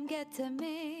let them get to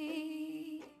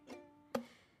me.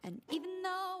 And even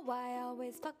though I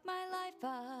always fuck my life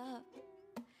up,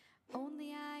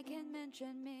 only I can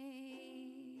mention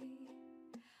me.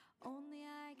 Only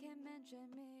I can mention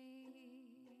me.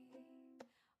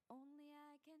 Only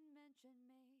I can mention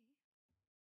me.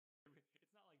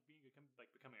 It's not like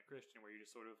becoming a Christian where you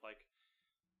just sort of like,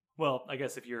 well, I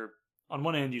guess if you're on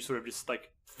one end, you sort of just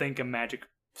like think a magic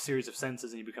series of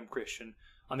sentences and you become Christian.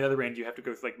 On the other end, you have to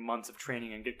go through like months of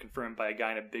training and get confirmed by a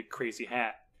guy in a big crazy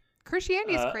hat.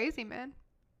 Christianity is crazy, man.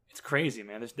 It's crazy,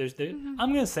 man. There's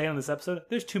I'm gonna say on this episode,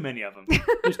 there's too many of them.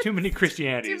 There's too many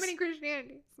Christianities. Too many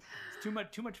Christianities. It's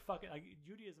too much fucking like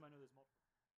Judaism. I know there's more.